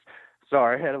 I guess.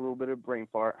 Sorry, I had a little bit of brain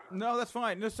fart. No, that's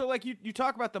fine. No, so, like, you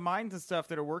talk about the minds and stuff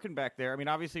that are working back there. I mean,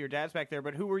 obviously your dad's back there,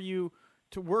 but who were you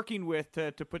working with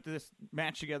to put this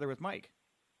match together with Mike?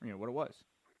 You know, what it was.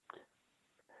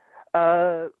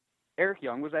 Eric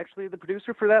Young was actually the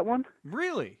producer for that one.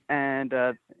 Really? And,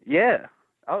 yeah.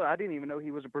 I didn't even know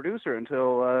he was a producer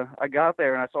until I got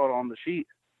there and I saw it on the sheet.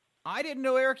 I didn't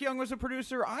know Eric Young was a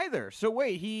producer either. So,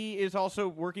 wait, he is also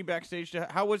working backstage.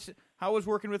 How was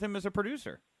working with him as a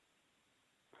producer?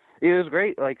 It was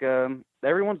great. Like,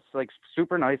 everyone's like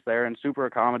super nice there and super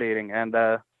accommodating, and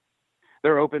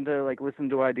they're open to like listen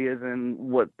to ideas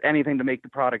and anything to make the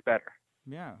product better.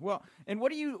 Yeah. Well, and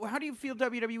how do you feel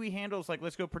WWE handles, like,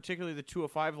 let's go particularly the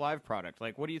 205 Live product?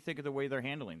 Like, what do you think of the way they're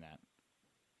handling that?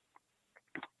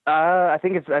 I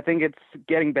think it's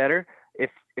getting better. If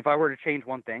I were to change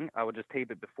one thing, I would just tape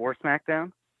it before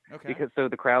SmackDown. Okay. Because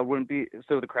the crowd would be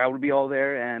all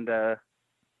there, and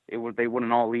they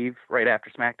wouldn't all leave right after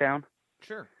SmackDown.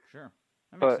 Sure. That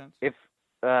makes sense. If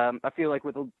I feel like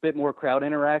with a bit more crowd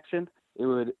interaction, it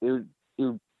would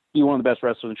be one of the best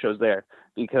wrestling shows there,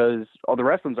 because all the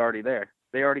wrestling's already there.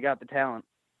 They already got the talent.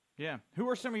 Yeah. Who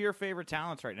are some of your favorite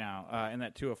talents right now in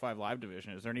that 205 Live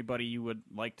division? Is there anybody you would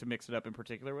like to mix it up in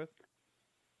particular with?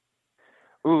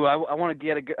 Ooh, I want to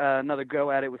get another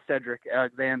go at it with Cedric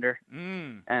Alexander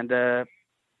and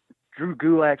Drew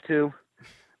Gulak too.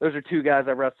 Those are two guys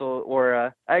I wrestle, or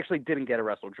I actually didn't get to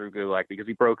wrestle Drew Gulak because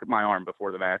he broke my arm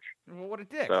before the match. Well, what a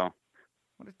dick. So.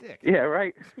 What a dick. Yeah,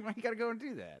 right. Why you got to go and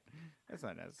do that? That's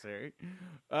not necessary.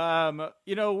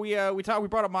 You know, we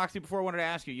brought up Moxley before. I wanted to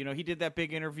ask you, you know, he did that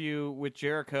big interview with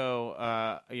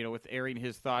Jericho, you know, with airing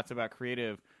his thoughts about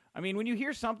creative. I mean, when you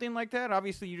hear something like that,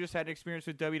 obviously you just had experience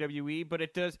with WWE,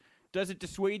 but does it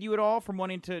dissuade you at all from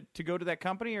wanting to go to that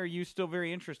company, or are you still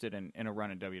very interested in a run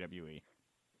in WWE?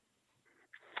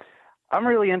 I'm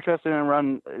really interested in a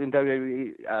run in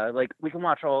WWE. Like, we can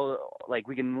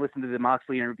we can listen to the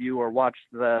Moxley interview or watch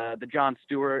the Jon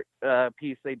Stewart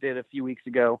piece they did a few weeks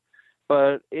ago.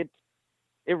 But it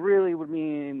really would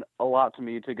mean a lot to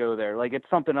me to go there. Like, it's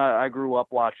something I grew up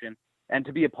watching, and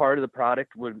to be a part of the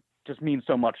product would just mean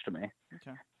so much to me.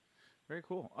 Okay. Very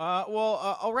cool.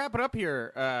 I'll wrap it up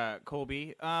here,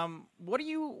 Colby. What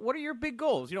are your big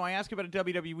goals? You know, I asked you about a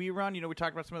WWE run. You know, we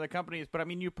talked about some other companies, but I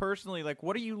mean, you personally, like,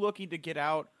 what are you looking to get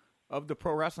out of the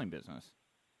pro wrestling business?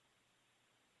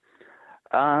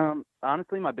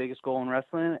 Honestly, my biggest goal in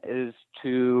wrestling is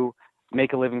to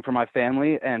make a living for my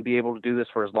family and be able to do this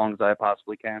for as long as I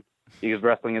possibly can, because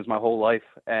wrestling is my whole life,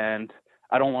 and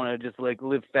I don't want to just like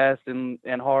live fast and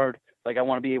hard. Like, I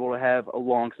want to be able to have a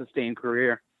long, sustained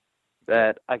career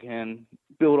that I can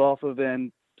build off of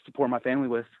and support my family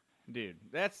with. Dude,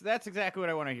 that's exactly what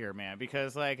I want to hear, man,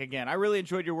 because, like, again, I really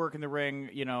enjoyed your work in the ring.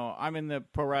 You know, I'm in the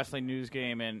pro wrestling news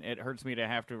game, and it hurts me to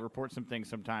have to report some things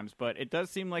sometimes, but it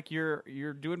does seem like you're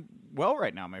doing well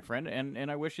right now, my friend,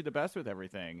 and I wish you the best with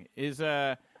everything. Is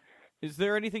there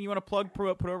anything you want to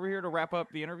put over here to wrap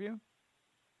up the interview?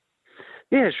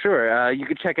 Yeah, sure. You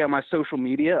can check out my social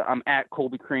media. I'm at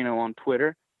Colby Carino on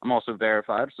Twitter. I'm also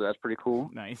verified, so that's pretty cool.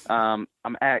 Nice. I'm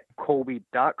at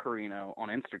Colby.Carino on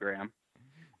Instagram.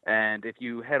 And if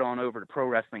you head on over to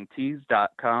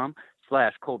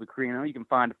ProWrestlingTees.com/Colby Carino, you can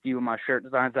find a few of my shirt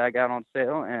designs that I got on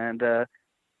sale and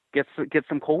get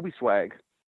some Colby swag.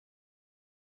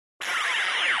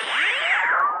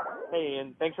 Hey,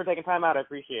 and thanks for taking time out. I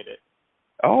appreciate it.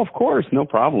 Oh, of course, no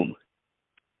problem.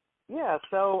 Yeah,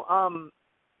 so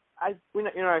I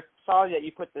saw that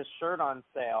you put this shirt on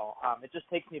sale. It just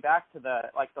takes me back to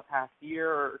the past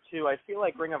year or two. I feel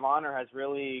like Ring of Honor has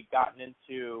really gotten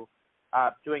into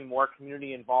doing more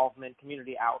community involvement,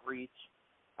 community outreach.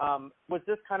 Was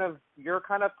this kind of your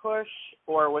kind of push,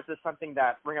 or was this something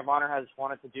that Ring of Honor has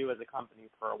wanted to do as a company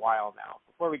for a while now?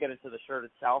 Before we get into the shirt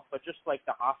itself, but just like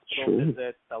the hospital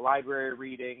visits, the library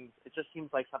readings, it just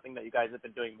seems like something that you guys have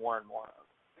been doing more and more of.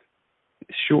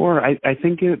 Sure, I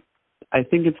think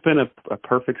it's been a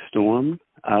perfect storm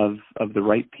of the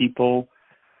right people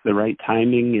the right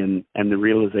timing and the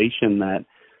realization that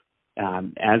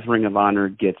as Ring of Honor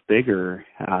gets bigger,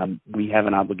 we have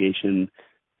an obligation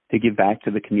to give back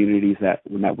to the communities that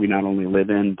we not only live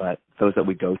in, but those that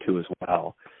we go to as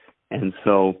well. And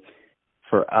so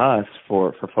for us,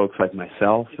 for folks like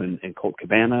myself and Colt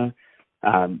Cabana,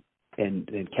 and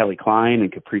Kelly Klein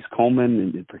and Caprice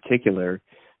Coleman in particular,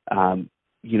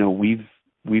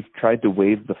 we've tried to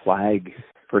wave the flag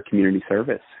for community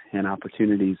service and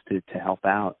opportunities to help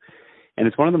out. And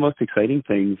it's one of the most exciting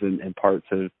things and parts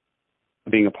of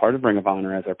being a part of Ring of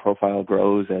Honor as our profile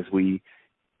grows, as we,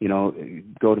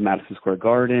 go to Madison Square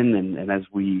Garden and as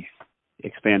we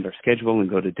expand our schedule and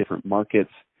go to different markets,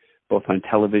 both on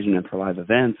television and for live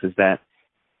events, is that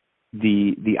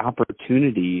the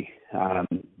opportunity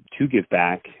to give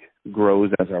back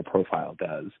grows as our profile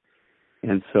does.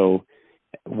 And so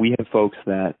we have folks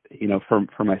that,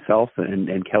 for myself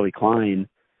and Kelly Klein,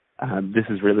 this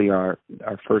is really our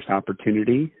first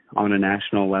opportunity on a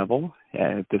national level,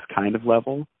 at this kind of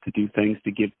level, to do things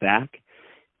to give back.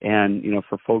 And,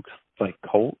 for folks like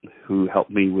Colt, who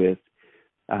helped me with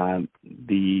the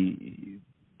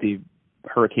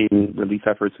hurricane relief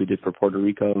efforts we did for Puerto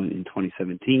Rico in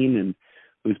 2017, and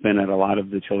who's been at a lot of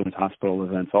the Children's Hospital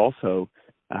events also,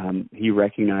 he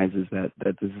recognizes that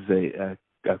this is a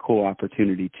cool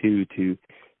opportunity too to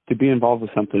be involved with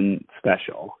something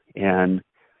special. And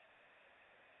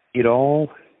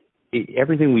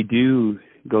everything we do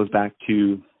goes back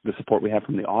to the support we have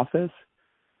from the office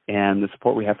and the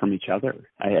support we have from each other.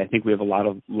 I think we have a lot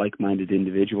of like-minded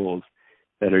individuals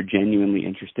that are genuinely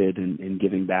interested in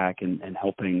giving back and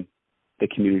helping the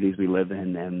communities we live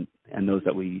in and those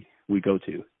that we go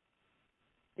to.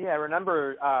 Yeah, I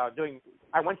remember I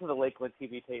went to the Lakewood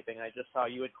TV taping, and I just saw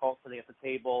you and Colt sitting at the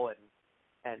table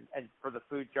and for the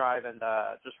food drive and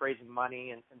just raising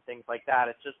money and things like that.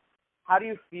 It's just, how do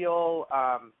you feel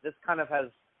this kind of has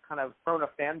grown a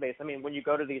fan base? I mean, when you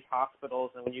go to these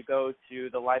hospitals and when you go to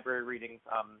the library readings,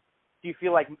 do you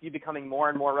feel like you're becoming more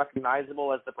and more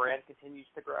recognizable as the brand continues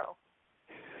to grow?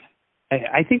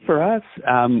 I think for us,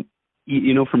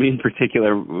 for me in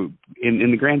particular,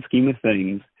 in the grand scheme of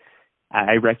things,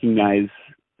 I recognize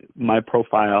my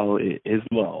profile is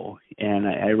low, and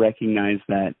I recognize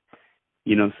that,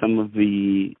 some of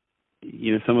the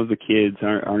kids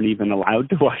aren't even allowed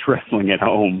to watch wrestling at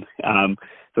home.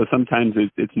 So sometimes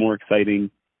it's more exciting,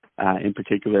 in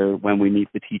particular, when we meet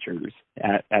the teachers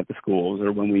at the schools,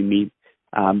 or when we meet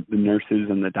the nurses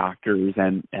and the doctors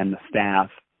and the staff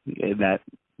that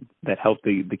help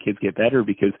the kids get better,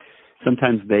 because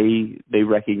sometimes they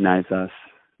recognize us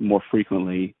more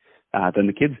frequently than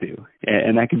the kids do.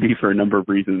 And that can be for a number of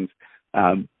reasons.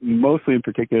 Mostly in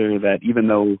particular that even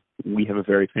though we have a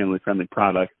very family-friendly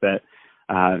product, that,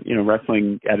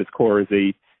 wrestling at its core is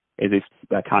a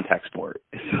contact sport.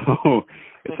 So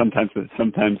sometimes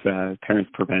parents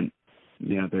prevent,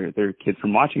 their kids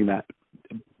from watching that.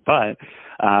 But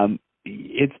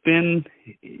it's been,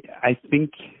 I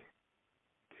think,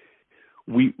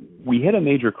 we hit a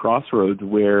major crossroads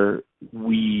where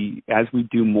as we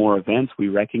do more events, we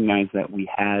recognize that we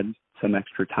had some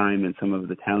extra time in some of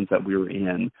the towns that we were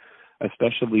in,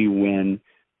 especially when,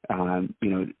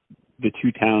 the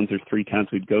 2 towns or 3 towns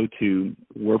we'd go to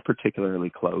were particularly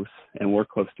close and we're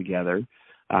close together.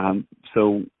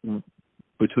 So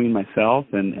between myself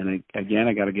and again,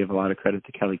 I got to give a lot of credit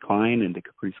to Kelly Klein and to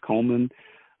Caprice Coleman,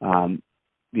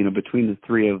 between the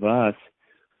 3 of us,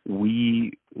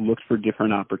 we looked for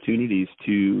different opportunities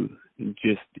to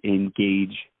just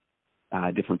engage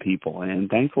different people. And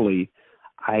thankfully,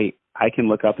 I can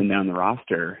look up and down the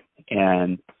roster,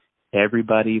 and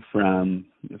everybody from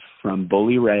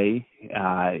Bully Ray,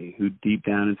 who deep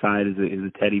down inside is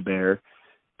a teddy bear,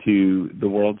 to the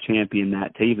world champion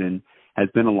Matt Taven, has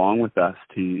been along with us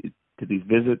to these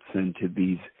visits and to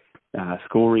these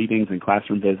school readings and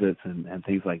classroom visits and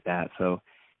things like that. So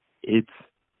it's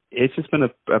just been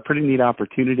a pretty neat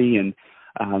opportunity. And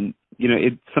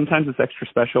sometimes it's extra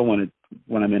special when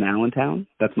I'm in Allentown.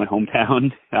 That's my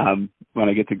hometown. When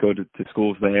I get to go to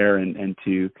schools there and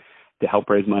to help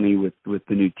raise money with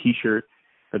the new T-shirt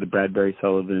for the Bradbury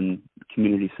Sullivan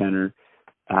Community Center.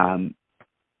 Those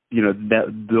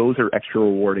are extra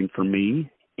rewarding for me.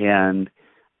 And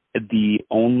I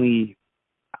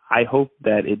hope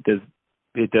that it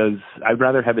does. I'd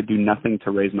rather have it do nothing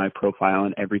to raise my profile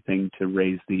and everything to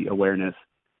raise the awareness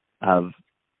of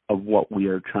what we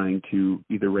are trying to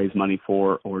either raise money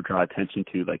for or draw attention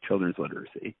to, like children's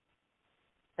literacy.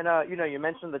 And, you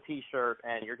mentioned the T-shirt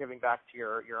and you're giving back to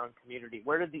your own community.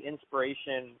 Where did the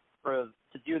inspiration to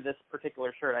do this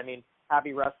particular shirt? I mean,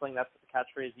 Happy Wrestling, that's the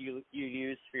catchphrase you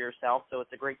use for yourself, so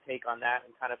it's a great take on that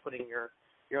and kind of putting your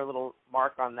your little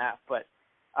mark on that. But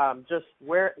just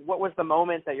what was the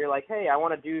moment that you're like, hey, I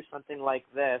want to do something like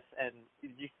this? And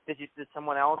did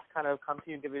someone else kind of come to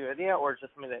you and give you an idea, or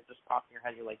just something that just popped in your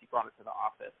head? You brought it to the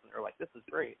office and they're like, this is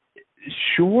great.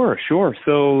 Sure.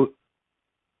 So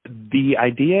the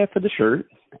idea for the shirt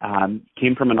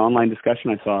came from an online discussion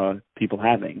I saw people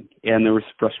having, and there was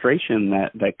frustration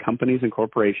that companies and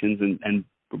corporations and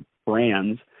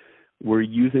brands were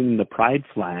using the pride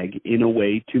flag in a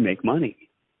way to make money.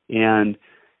 And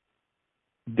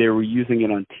they were using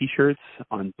it on T-shirts,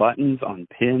 on buttons, on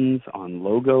pins, on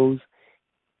logos,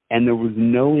 and there was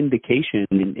no indication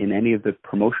in any of the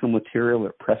promotional material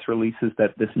or press releases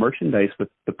that this merchandise with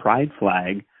the pride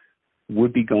flag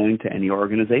would be going to any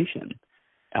organization.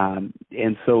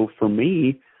 And so for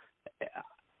me,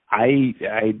 I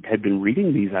had been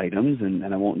reading these items, and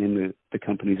I won't name the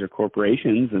companies or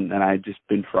corporations, and I'd just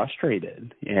been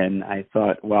frustrated. And I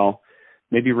thought, well,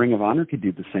 maybe Ring of Honor could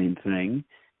do the same thing.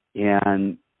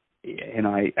 And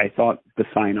I thought the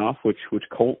sign-off, which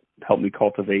Colt helped me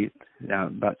cultivate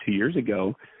about 2 years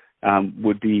ago,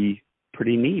 would be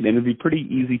pretty neat, and it'd be pretty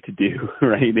easy to do,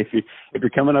 right? If you're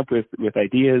coming up with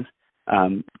ideas,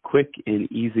 quick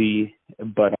and easy,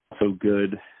 but also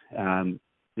good,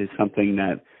 is something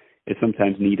that is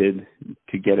sometimes needed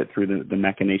to get it through the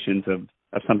machinations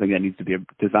of something that needs to be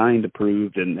designed,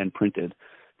 approved, and printed.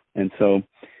 And so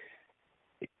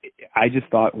I just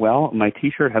thought, well, my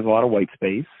T-shirt has a lot of white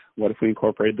space. What if we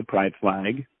incorporated the pride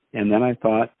flag? And then I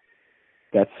thought,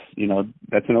 that's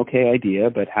an okay idea,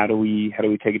 but how do we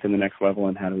take it to the next level,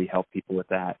 and how do we help people with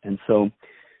that? And so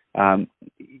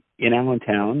in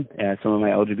Allentown, some of my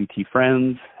LGBT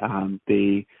friends,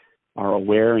 they are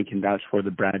aware and can vouch for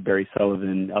the Bradbury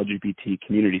Sullivan LGBT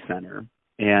Community Center.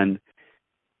 And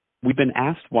we've been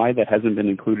asked why that hasn't been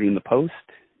included in the post.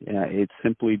 It's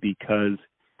simply because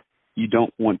you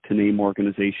don't want to name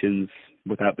organizations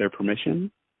without their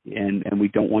permission, and we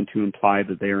don't want to imply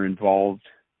that they are involved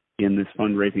in this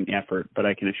fundraising effort. But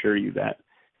I can assure you that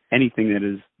anything that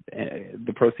is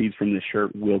the proceeds from this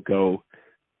shirt will go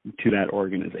to that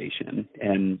organization,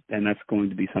 and that's going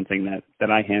to be something that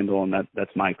I handle, and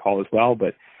that's my call as well.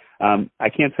 But I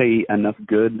can't say enough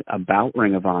good about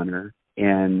Ring of Honor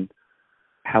and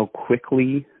how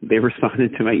quickly they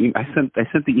responded to my email. I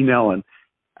sent the email at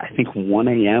I think 1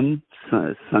 a.m.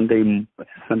 Sunday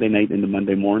night into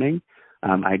Monday morning.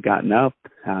 I'd gotten up,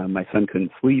 my son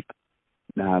couldn't sleep.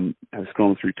 I was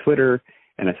scrolling through Twitter,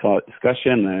 and I saw a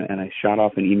discussion, and I shot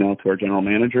off an email to our general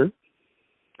manager,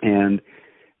 and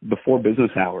before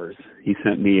business hours, he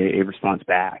sent me a response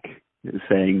back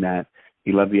saying that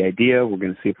he loved the idea. We're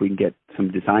going to see if we can get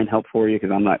some design help for you,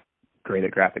 because I'm not great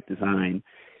at graphic design.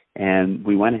 And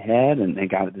we went ahead and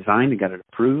got it designed and got it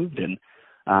approved. And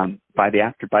by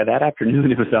that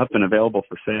afternoon, it was up and available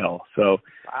for sale. So,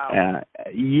 wow.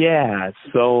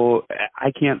 So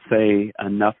I can't say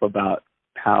enough about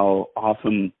how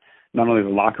awesome not only the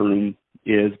locker room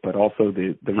is, but also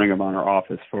the Ring of Honor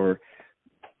office for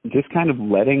just kind of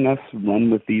letting us run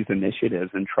with these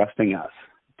initiatives and trusting us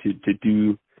to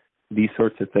do these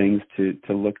sorts of things to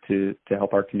look to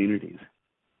help our communities.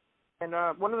 And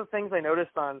one of the things I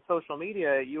noticed on social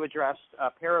media, you addressed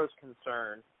Pero's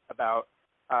concern about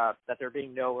that there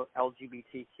being no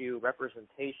LGBTQ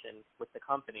representation with the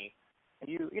company. And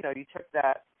you took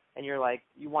that and you're like,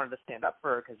 you wanted to stand up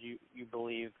for her because you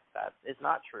believe that is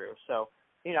not true. So,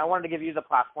 I wanted to give you the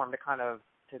platform to kind of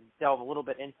to delve a little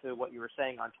bit into what you were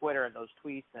saying on Twitter and those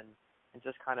tweets, and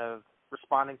just kind of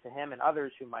responding to him and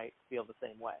others who might feel the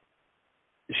same way.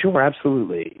 Sure,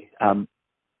 absolutely.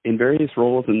 In various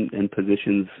roles and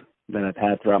positions that I've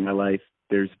had throughout my life,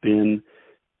 there's been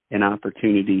an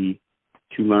opportunity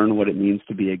to learn what it means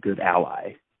to be a good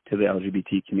ally to the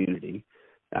LGBT community.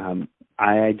 I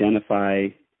identify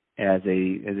as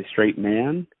a straight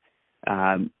man,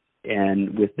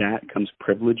 and with that comes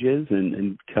privileges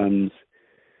and comes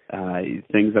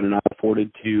things that are not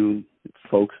afforded to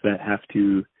folks that have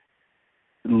to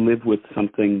live with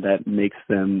something that makes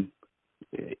them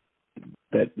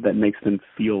that makes them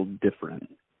feel different.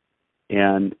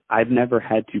 And I've never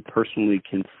had to personally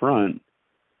confront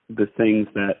the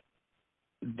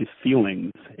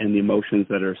feelings and the emotions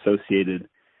that are associated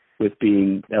with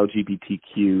being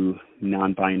LGBTQ,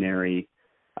 non-binary,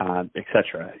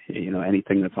 etc.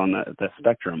 Anything that's on the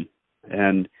spectrum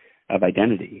and of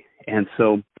identity. And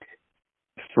so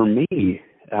for me,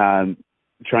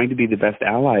 trying to be the best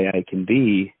ally I can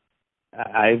be,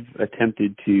 I've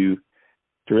attempted to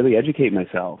really educate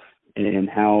myself in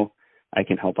how I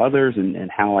can help others and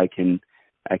how I can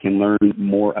learn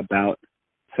more about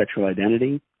sexual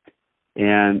identity.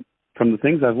 And from the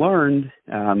things I've learned,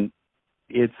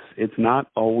 it's not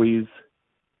always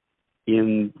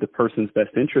in the person's best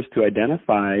interest to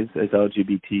identify as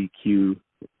LGBTQ,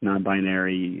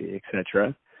 non-binary,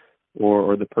 etc.,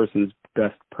 or the person's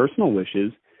best personal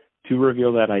wishes to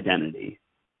reveal that identity.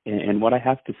 And what I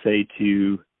have to say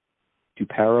to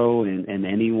Pero and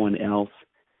anyone else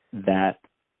that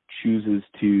chooses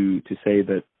to say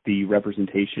that the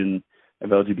representation of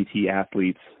LGBT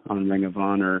athletes on Ring of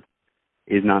Honor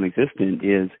is non-existent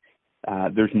is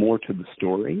there's more to the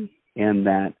story, and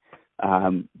that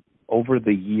over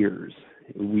the years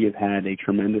we have had a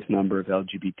tremendous number of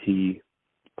LGBT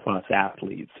plus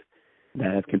athletes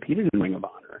that have competed in Ring of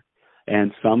Honor,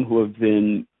 and some who have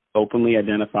been openly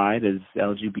identified as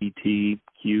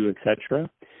LGBTQ, etc.,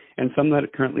 and some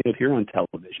that currently appear on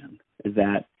television. Is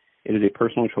that it is a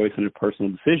personal choice and a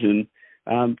personal decision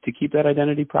to keep that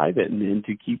identity private and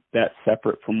to keep that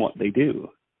separate from what they do.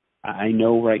 I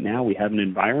know right now we have an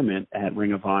environment at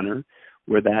Ring of Honor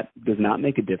where that does not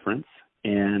make a difference,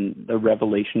 and the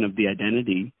revelation of the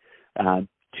identity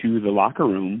to the locker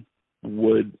room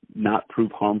would not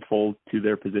prove harmful to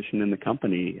their position in the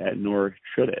company, nor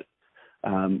should it.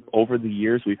 Over the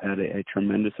years, we've had a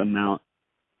tremendous amount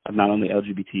of not only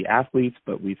LGBT athletes,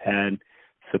 but we've had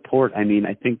support. I mean,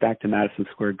 I think back to Madison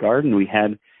Square Garden, we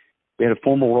had a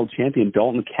former world champion,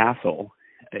 Dalton Castle,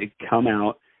 come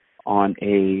out on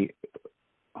a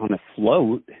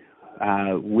float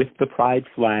with the pride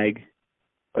flag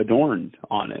adorned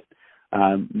on it.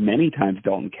 Many times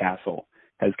Dalton Castle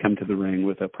has come to the ring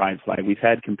with a pride flag. We've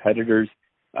had competitors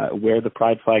wear the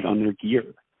pride flag on their gear.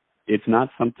 It's not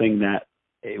something that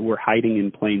we're hiding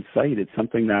in plain sight. It's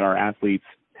something that our athletes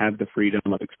have the freedom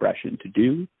of expression to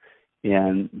do,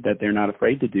 and that they're not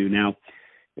afraid to do. Now,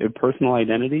 personal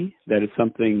identity, that is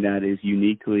something that is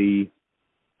uniquely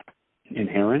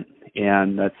inherent,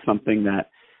 and that's something that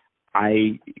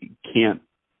I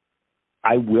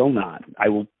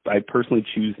personally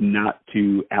choose not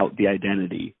to out the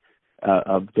identity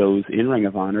of those in Ring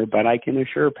of Honor, but I can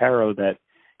assure Pero that,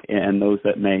 and those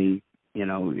that may,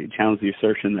 challenge the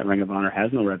assertion that Ring of Honor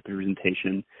has no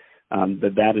representation,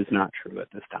 that is not true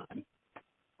at this time.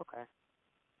 Okay.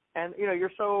 And,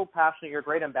 you're so passionate. You're a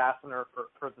great ambassador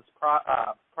for this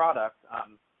product.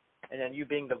 And then you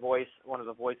being one of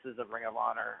the voices of Ring of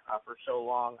Honor for so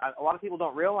long. A lot of people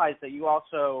don't realize that you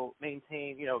also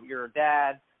maintain, you're a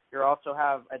dad. You also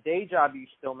have a day job you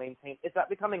still maintain. Is that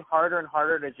becoming harder and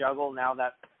harder to juggle now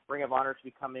that Ring of Honor is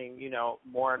becoming,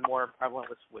 more and more prevalent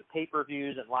with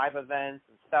pay-per-views and live events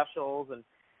and specials and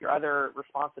your other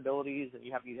responsibilities, and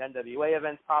you have these NWA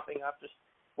events popping up? Just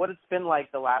what it's been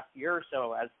like the last year or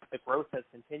so as the growth has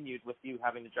continued with you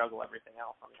having to juggle everything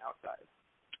else on the outside.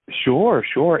 Sure.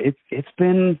 It's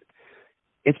been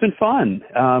fun.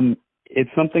 It's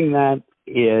something that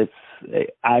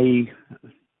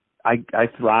I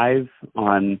thrive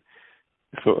on.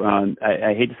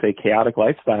 I hate to say chaotic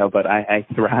lifestyle, but I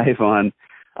thrive on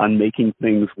making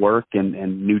things work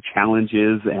and new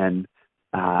challenges and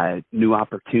new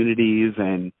opportunities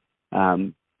and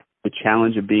the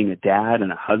challenge of being a dad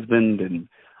and a husband and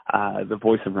the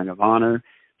voice of Ring of Honor.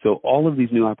 So all of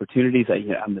these new opportunities,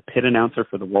 I'm the pit announcer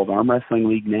for the World Arm Wrestling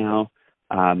League now.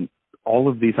 All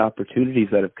of these opportunities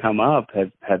that have come up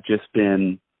have just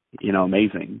been,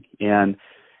 amazing. And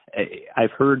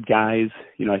I've heard guys,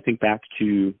 I think back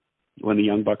to when the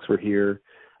Young Bucks were here.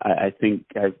 I think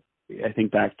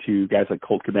back to guys like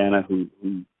Colt Cabana, who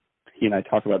he and I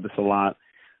talk about this a lot.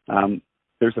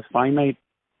 There's a finite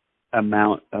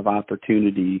amount of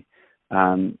opportunity,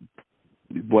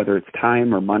 whether it's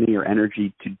time or money or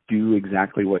energy, to do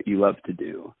exactly what you love to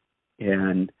do.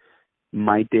 And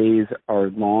my days are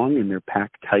long and they're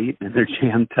packed tight and they're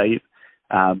jammed tight.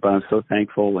 But I'm so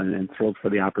thankful and thrilled for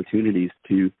the opportunities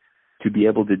to be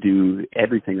able to do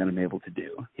everything that I'm able to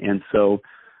do. And so,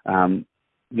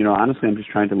 honestly, I'm just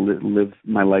trying to live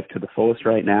my life to the fullest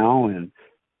right now. And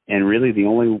really the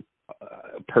only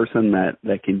person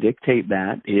that can dictate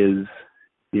that is,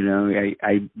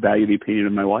 I value the opinion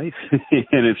of my wife.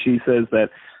 And if she says that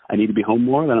I need to be home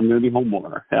more, then I'm going to be home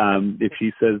more. If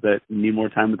she says that you need more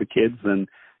time with the kids, then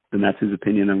that's his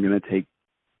opinion I'm going to take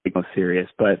most serious.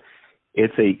 But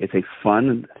it's a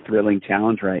fun, thrilling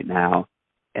challenge right now.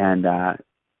 And,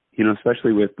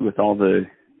 especially with all the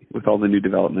new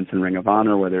developments in Ring of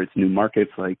Honor, whether it's new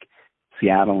markets like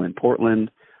Seattle and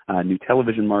Portland, new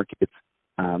television markets,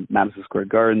 Madison Square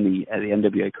Garden, the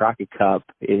NWA Crockett Cup,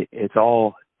 it's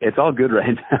all good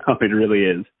right now. It really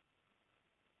is.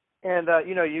 And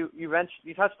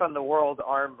you touched on the World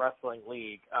Arm Wrestling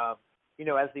League. As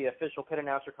the official pit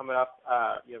announcer coming up,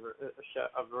 you have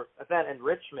an event in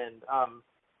Richmond.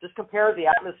 just compare the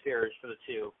atmospheres for the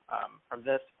two, from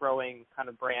this growing kind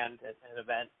of brand and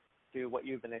event to what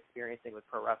you've been experiencing with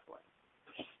pro wrestling.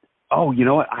 Oh, you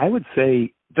know what? I would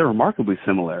say they're remarkably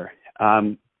similar.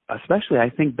 Especially, I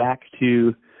think back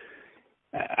to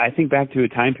a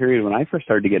time period when I first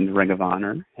started to get into Ring of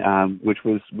Honor, which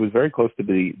was very close to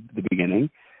the beginning.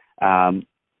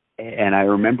 And I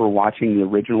remember watching the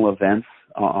original events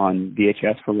on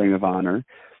VHS for Ring of Honor,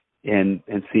 and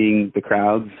seeing the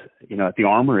crowds, at the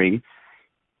Armory,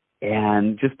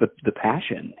 and just the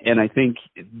passion. And I think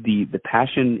the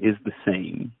passion is the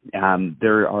same.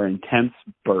 There are intense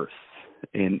bursts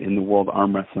in the World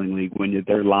Arm Wrestling League when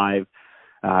they're live.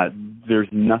 There's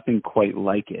nothing quite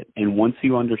like it. And once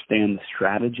you understand the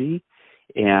strategy,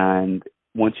 and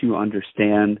once you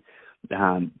understand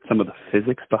some of the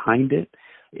physics behind it,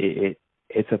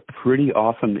 it's a pretty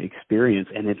awesome experience.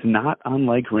 And it's not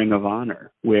unlike Ring of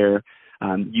Honor, where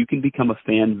you can become a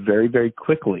fan very, very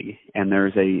quickly, and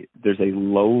there's a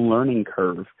low learning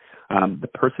curve. The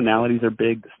personalities are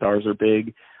big, the stars are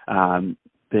big.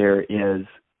 There is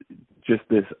just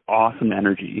this awesome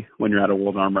energy when you're at a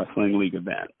World Arm Wrestling League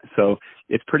event. So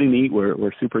it's pretty neat.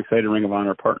 We're super excited. Ring of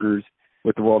Honor partners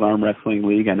with the World Arm Wrestling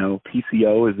League. I know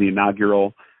PCO is the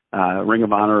inaugural Ring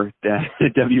of Honor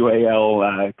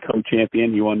WAL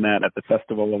co-champion. He won that at the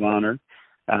Festival of Honor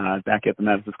back at the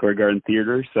Madison Square Garden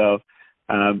Theater. So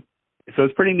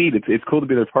it's pretty neat. It's cool to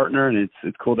be their partner, and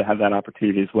it's cool to have that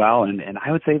opportunity as well. And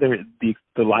I would say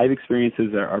the live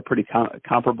experiences are pretty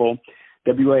comparable.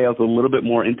 WAL is a little bit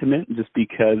more intimate, just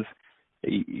because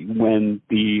when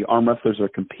the arm wrestlers are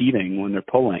competing, when they're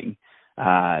pulling,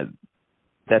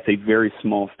 that's a very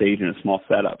small stage and a small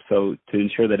setup. So to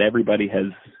ensure that everybody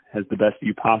has the best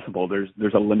view possible,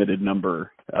 there's a limited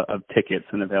number of tickets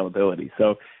and availability.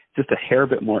 So just a hair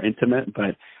bit more intimate,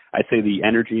 but I'd say the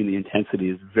energy and the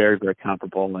intensity is very, very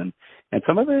comparable. And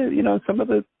some of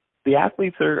the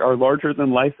athletes are larger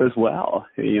than life as well.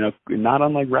 Not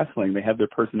unlike wrestling. They have their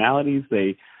personalities.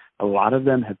 A lot of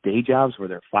them have day jobs where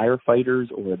they're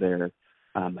firefighters, or they're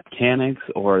mechanics,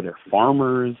 or they're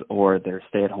farmers, or they're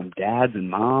stay-at-home dads and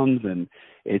moms, and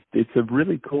it's a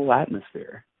really cool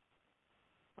atmosphere.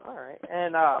 All right.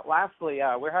 And lastly,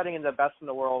 we're heading into Best in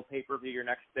the World pay-per-view, your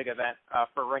next big event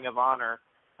for Ring of Honor.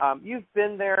 You've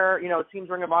been there. It seems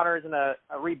Ring of Honor is in a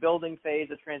rebuilding phase,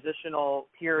 a transitional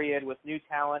period with new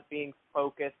talent being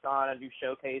focused on a new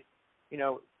showcase.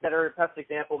 Better best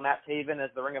example, Matt Taven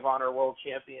as the Ring of Honor World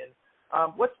Champion.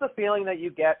 What's the feeling that you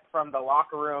get from the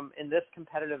locker room in this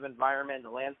competitive environment?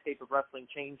 The landscape of wrestling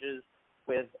changes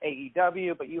with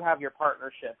AEW, but you have your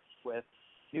partnerships with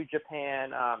New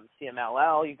Japan,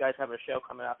 CMLL. You guys have a show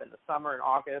coming up in the summer in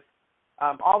August.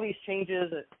 All these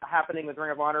changes happening with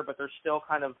Ring of Honor, but they're still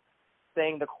kind of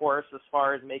staying the course as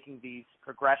far as making these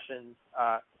progressions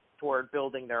toward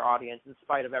building their audience in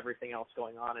spite of everything else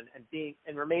going on,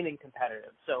 and remaining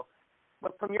competitive. So,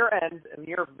 but from your end and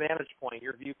your vantage point,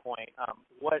 your viewpoint,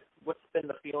 what's been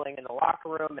the feeling in the locker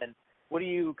room, and what do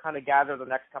you kind of gather the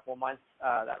next couple of months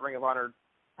that Ring of Honor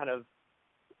kind of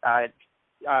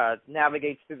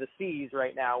navigates through the seas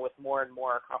right now with more and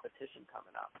more competition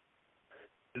coming up?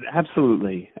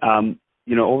 Absolutely. I've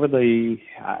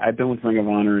been with Ring of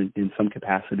Honor in some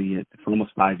capacity for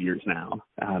almost 5 years now.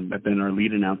 I've been our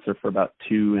lead announcer for about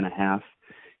 2.5,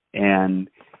 and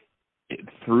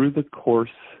through the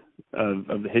course of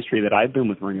the history that I've been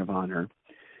with Ring of Honor,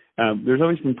 there's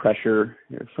always been pressure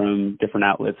from different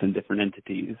outlets and different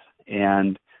entities,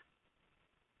 and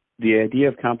the idea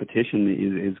of competition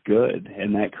is good,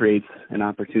 and that creates an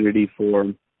opportunity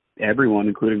for everyone,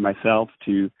 including myself,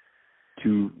 to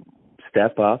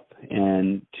step up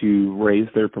and to raise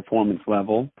their performance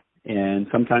level. And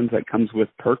sometimes that comes with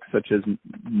perks such as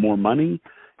more money.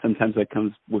 Sometimes that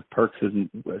comes with perks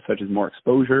such as more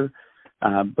exposure.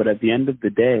 But at the end of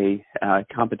the day,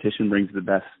 competition brings the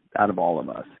best out of all of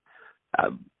us.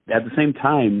 At the same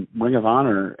time, Ring of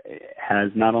Honor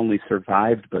has not only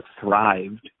survived but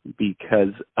thrived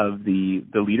because of the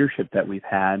leadership that we've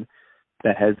had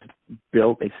that has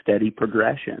built a steady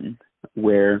progression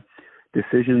where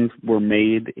decisions were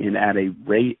made at a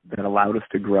rate that allowed us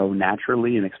to grow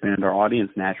naturally and expand our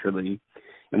audience naturally.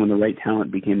 And when the right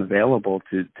talent became available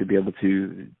to be able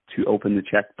to open the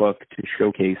checkbook to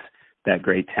showcase that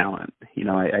great talent.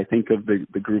 I think of the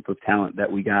group of talent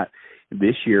that we got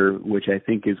this year, which I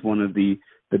think is one of the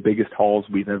biggest hauls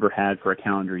we've ever had for a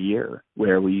calendar year,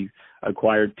 where we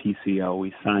acquired PCO,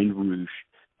 we signed Roosh,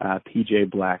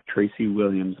 PJ Black, Tracy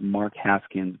Williams, Mark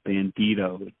Haskins,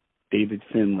 Bandito, David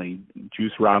Finley,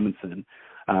 Juice Robinson.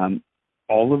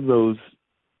 All of those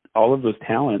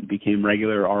talent became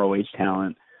regular ROH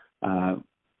talent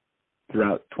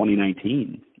throughout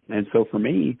 2019. And so for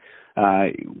me,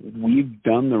 we've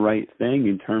done the right thing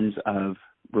in terms of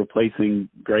replacing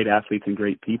great athletes and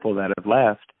great people that have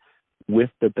left with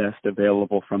the best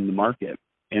available from the market.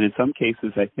 And in some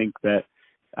cases, I think that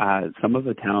some of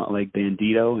the talent like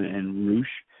Bandito and Roosh,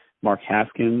 Mark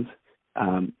Haskins,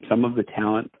 some of the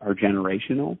talent are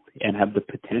generational and have the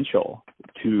potential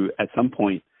to, at some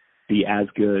point, be as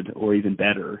good or even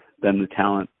better than the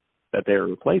talent that they're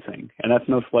replacing. And that's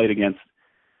no slight against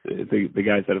the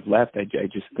guys that have left. I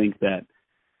just think that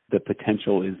the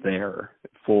potential is there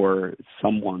for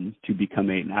someone to become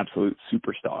an absolute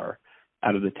superstar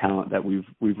out of the talent that we've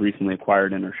recently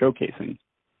acquired and are showcasing.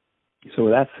 So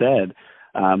with that said,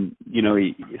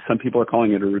 some people are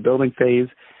calling it a rebuilding phase.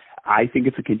 I think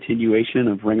it's a continuation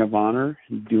of Ring of Honor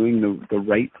doing the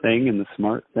right thing and the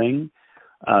smart thing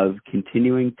of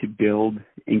continuing to build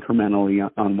incrementally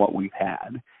on what we've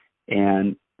had.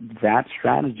 And that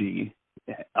strategy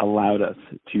allowed us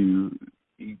to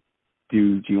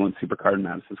do G1 Supercard in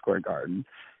Madison Square Garden.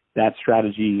 That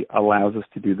strategy allows us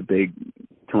to do the big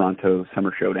Toronto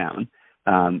Summer Showdown,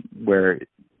 where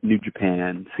New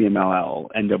Japan, CMLL,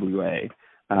 NWA,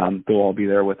 they'll all be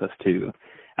there with us too.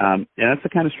 And that's the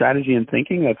kind of strategy and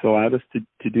thinking that's allowed us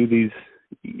to do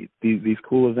these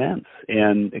cool events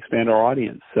and expand our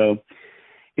audience. So,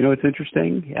 it's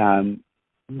interesting.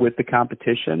 With the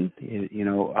competition,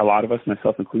 a lot of us,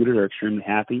 myself included, are extremely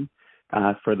happy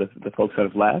for the folks that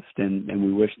have left, and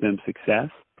we wish them success.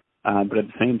 But at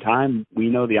the same time, we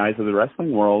know the eyes of the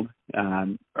wrestling world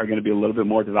are going to be a little bit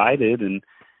more divided, and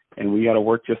we got to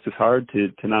work just as hard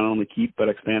to not only keep but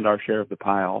expand our share of the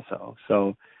pie also.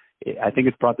 So I think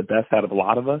it's brought the best out of a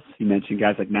lot of us. You mentioned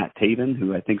guys like Matt Taven,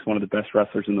 who I think is one of the best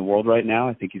wrestlers in the world right now.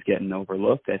 I think he's getting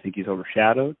overlooked. I think he's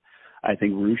overshadowed. I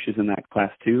think Roosh is in that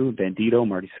class too. Bandito,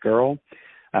 Marty Scurll.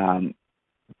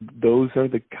 Those are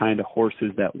the kind of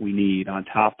horses that we need on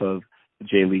top of the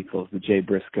Jay Lethals, the Jay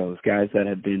Briscoes, guys that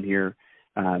have been here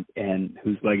and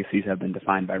whose legacies have been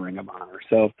defined by Ring of Honor.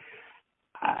 So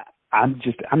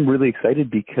I'm really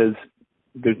excited because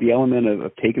there's the element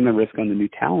of taking the risk on the new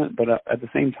talent, but at the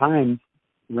same time,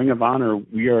 Ring of Honor,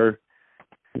 we are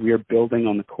building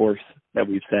on the course that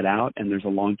we've set out, and there's a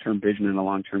long-term vision and a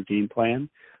long-term game plan.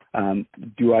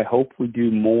 Do I hope we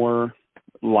do more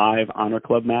live Honor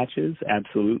Club matches?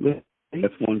 Absolutely.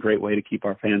 That's one great way to keep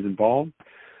our fans involved.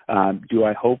 Do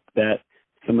I hope that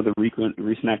some of the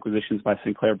recent acquisitions by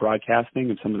Sinclair Broadcasting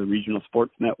and some of the regional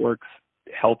sports networks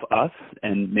help us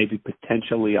and maybe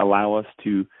potentially allow us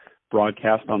to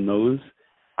broadcast on those?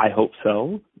 I hope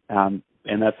so.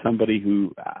 And that's somebody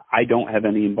who I don't have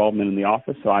any involvement in the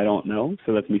office, so I don't know.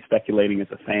 So that's me speculating as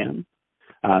a fan.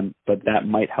 But that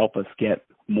might help us get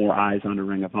more eyes on the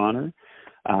Ring of Honor.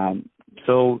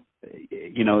 So,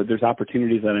 there's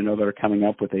opportunities that I know that are coming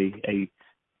up with a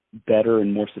better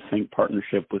and more succinct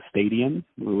partnership with Stadium,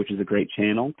 which is a great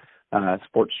channel,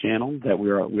 sports channel that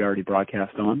we already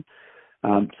broadcast on.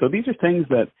 So these are things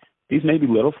these may be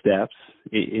little steps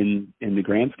in the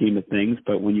grand scheme of things,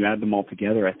 but when you add them all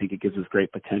together, I think it gives us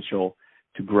great potential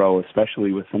to grow,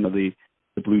 especially with some of the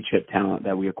blue chip talent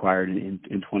that we acquired in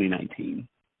 2019.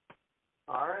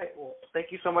 All right. Well, thank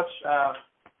you so much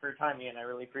for your time, Ian. I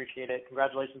really appreciate it.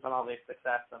 Congratulations on all the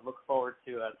success, and look forward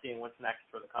to seeing what's next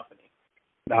for the company.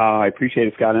 I appreciate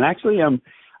it, Scott. And actually,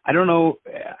 I don't know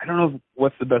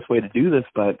what's the best way to do this,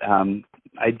 but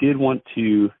I did want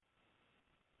to.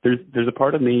 There's a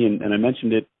part of me, and I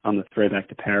mentioned it on the thread back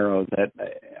to Paro, that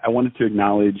I wanted to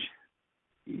acknowledge,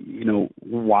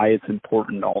 why it's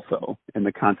important also in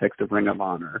the context of Ring of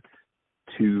Honor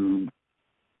to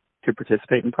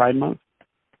participate in Pride Month.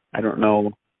 I don't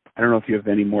know if you have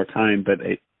any more time, but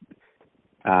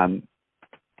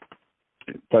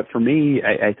for me,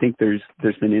 I think there's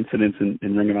been incidents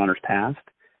in Ring of Honor's past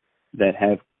that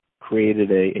have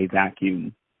created a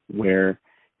vacuum where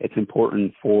it's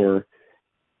important for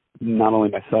not only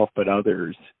myself but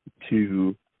others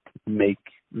to make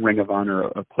Ring of Honor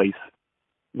a place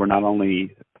where not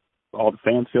only all the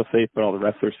fans feel safe, but all the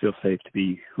wrestlers feel safe to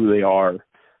be who they are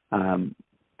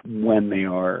when they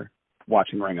are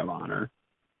watching Ring of Honor.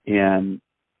 And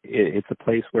it's a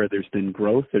place where there's been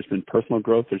growth, there's been personal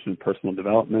growth, there's been personal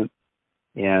development,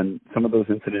 and some of those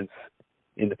incidents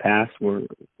in the past were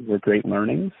great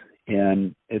learnings,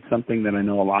 and it's something that I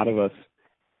know a lot of us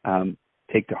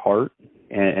take to heart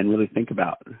and really think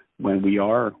about when we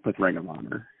are with Ring of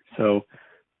Honor. So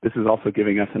this is also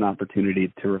giving us an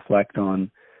opportunity to reflect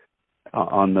on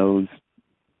those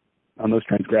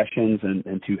transgressions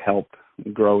and to help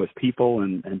grow as people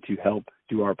and to help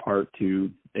do our part to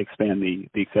expand the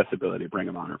accessibility of Ring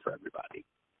of Honor for everybody.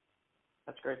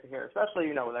 That's great to hear,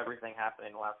 especially, with everything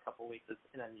happening the last couple of weeks,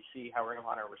 and then you see how Ring of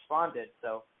Honor responded.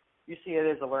 So you see it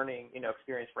as a learning,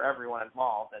 experience for everyone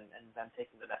involved, and them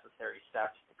taking the necessary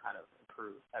steps to kind of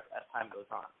improve as time goes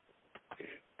on.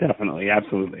 Definitely,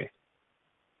 absolutely.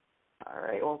 All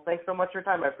right. Well, thanks so much for your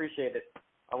time. I appreciate it.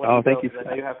 Thank you. I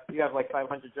know you have like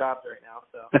 500 jobs right now,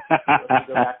 so let's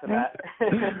go back to that.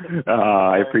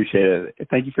 I appreciate it.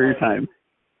 Thank you for your time.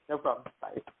 No problem.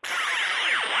 Bye.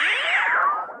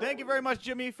 Thank you very much,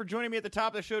 Jimmy, for joining me at the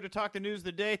top of the show to talk the news of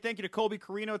the day. Thank you to Colby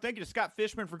Carino. Thank you to Scott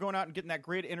Fishman for going out and getting that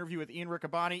great interview with Ian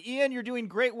Riccaboni. Ian, you're doing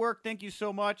great work. Thank you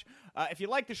so much. If you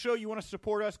like the show, you want to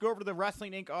support us, go over to the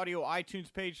Wrestling Inc. Audio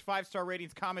iTunes page. 5-star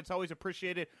ratings, comments, always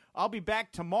appreciated. I'll be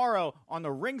back tomorrow on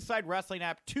the Ringside Wrestling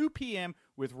app, 2 p.m.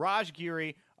 with Raj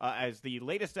Giri. As the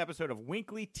latest episode of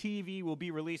Winkley TV will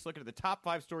be released, looking at the top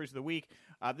 5 stories of the week.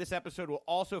 This episode will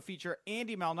also feature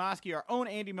Andy Malnosky, our own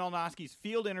Andy Malnosky's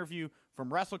field interview from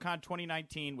WrestleCon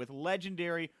 2019 with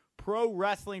legendary pro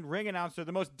wrestling ring announcer,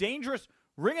 the most dangerous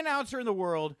ring announcer in the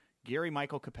world, Gary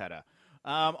Michael Capetta.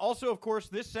 Also, of course,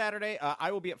 this Saturday,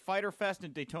 I will be at Fyter Fest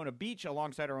in Daytona Beach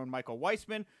alongside our own Michael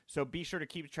Weissman. So be sure to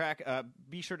keep track.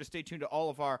 Be sure to stay tuned to all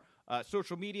of our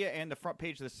social media and the front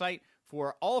page of the site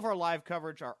for all of our live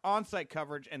coverage, our on-site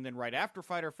coverage, and then right after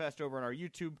Fyter Fest over on our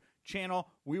YouTube channel,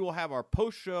 we will have our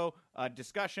post-show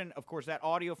discussion. Of course, that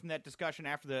audio from that discussion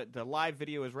after the live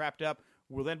video is wrapped up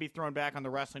will then be thrown back on the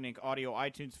Wrestling Inc. Audio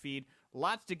iTunes feed.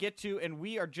 Lots to get to, and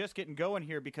we are just getting going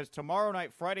here because tomorrow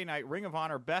night, Friday night, Ring of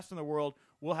Honor, Best in the World,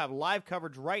 we'll have live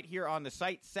coverage right here on the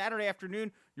site. Saturday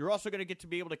afternoon, you're also going to get to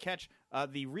be able to catch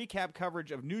the recap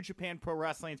coverage of New Japan Pro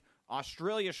Wrestling's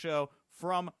Australia show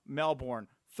from Melbourne.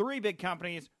 3 big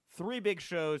companies, 3 big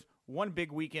shows, 1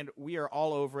 big weekend. We are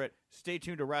all over it. Stay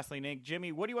tuned to Wrestling Inc.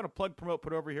 Jimmy, what do you want to plug, promote,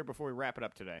 put over here before we wrap it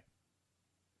up today?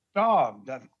 Oh,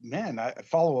 man, I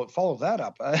follow that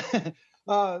up.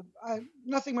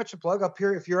 Nothing much to plug up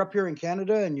here. If you're up here in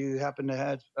Canada and you happen to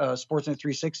have Sportsnet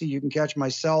 360, you can catch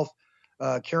myself,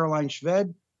 Caroline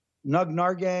Shved, Nug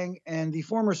Nargang, and the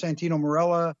former Santino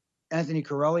Marella, Anthony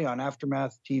Corelli on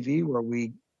Aftermath TV, where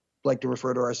we like to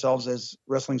refer to ourselves as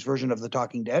wrestling's version of the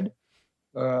Talking Dead,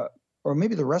 or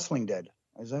maybe the Wrestling Dead.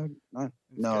 Is that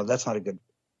no? That's not a good.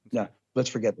 No, let's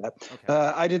forget that. Okay.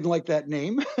 I didn't like that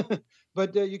name,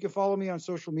 but you can follow me on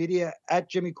social media at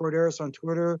Jimmy Corderas on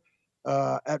Twitter,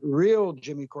 at Real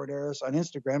Jimmy Corderas on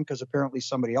Instagram, because apparently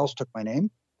somebody else took my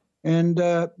name. And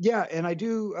and I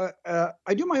do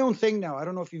my own thing now. I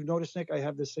don't know if you've noticed, Nick. I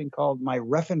have this thing called my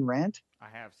Reffin' Rant. I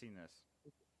have seen this.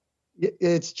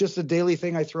 It's just a daily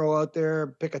thing I throw out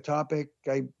there, pick a topic,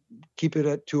 I keep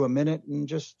it to a minute, and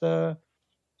just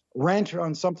rant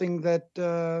on something that,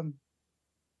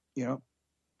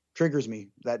 triggers me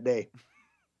that day.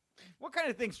 What kind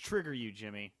of things trigger you,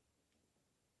 Jimmy?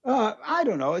 I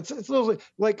don't know. It's a little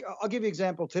like, I'll give you an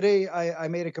example. Today, I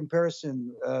made a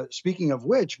comparison, speaking of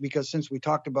which, because since we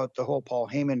talked about the whole Paul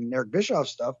Heyman and Eric Bischoff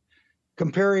stuff,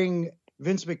 comparing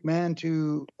Vince McMahon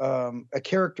to a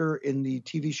character in the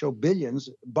TV show Billions,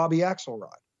 Bobby Axelrod.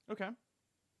 Okay.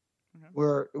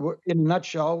 We're in a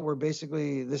nutshell, we're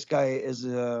basically, this guy is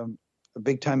a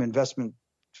big-time investment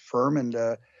firm,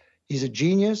 and he's a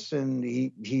genius, and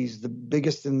he's the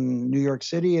biggest in New York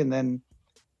City, and then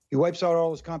he wipes out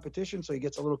all his competition, so he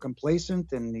gets a little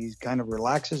complacent, and he kind of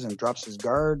relaxes and drops his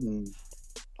guard, and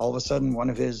all of a sudden one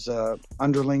of his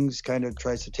underlings kind of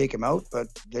tries to take him out, but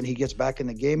then he gets back in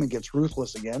the game and gets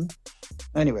ruthless again.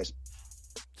 Anyways.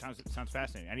 Sounds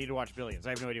fascinating. I need to watch Billions. I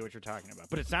have no idea what you're talking about,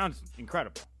 but it sounds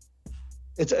incredible.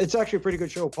 It's actually a pretty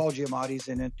good show. Paul Giamatti's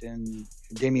in it, and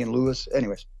Damian Lewis.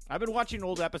 Anyways. I've been watching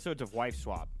old episodes of Wife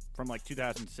Swap from like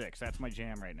 2006. That's my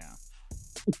jam right now.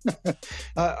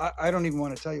 I don't even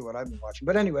want to tell you what I've been watching.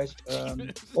 But anyways,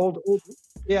 old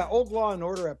Law and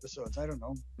Order episodes. I don't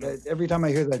know. Every time I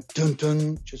hear that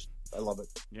dun-dun, I love it.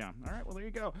 Yeah. All right. Well, there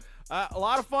you go. A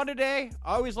lot of fun today.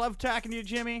 I always love talking to you,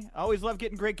 Jimmy. I always love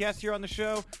getting great guests here on the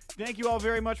show. Thank you all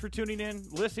very much for tuning in,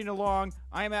 listening along.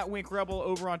 I am at Wink Rebel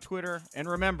over on Twitter. And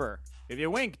remember, if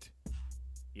you winked,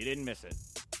 you didn't miss it.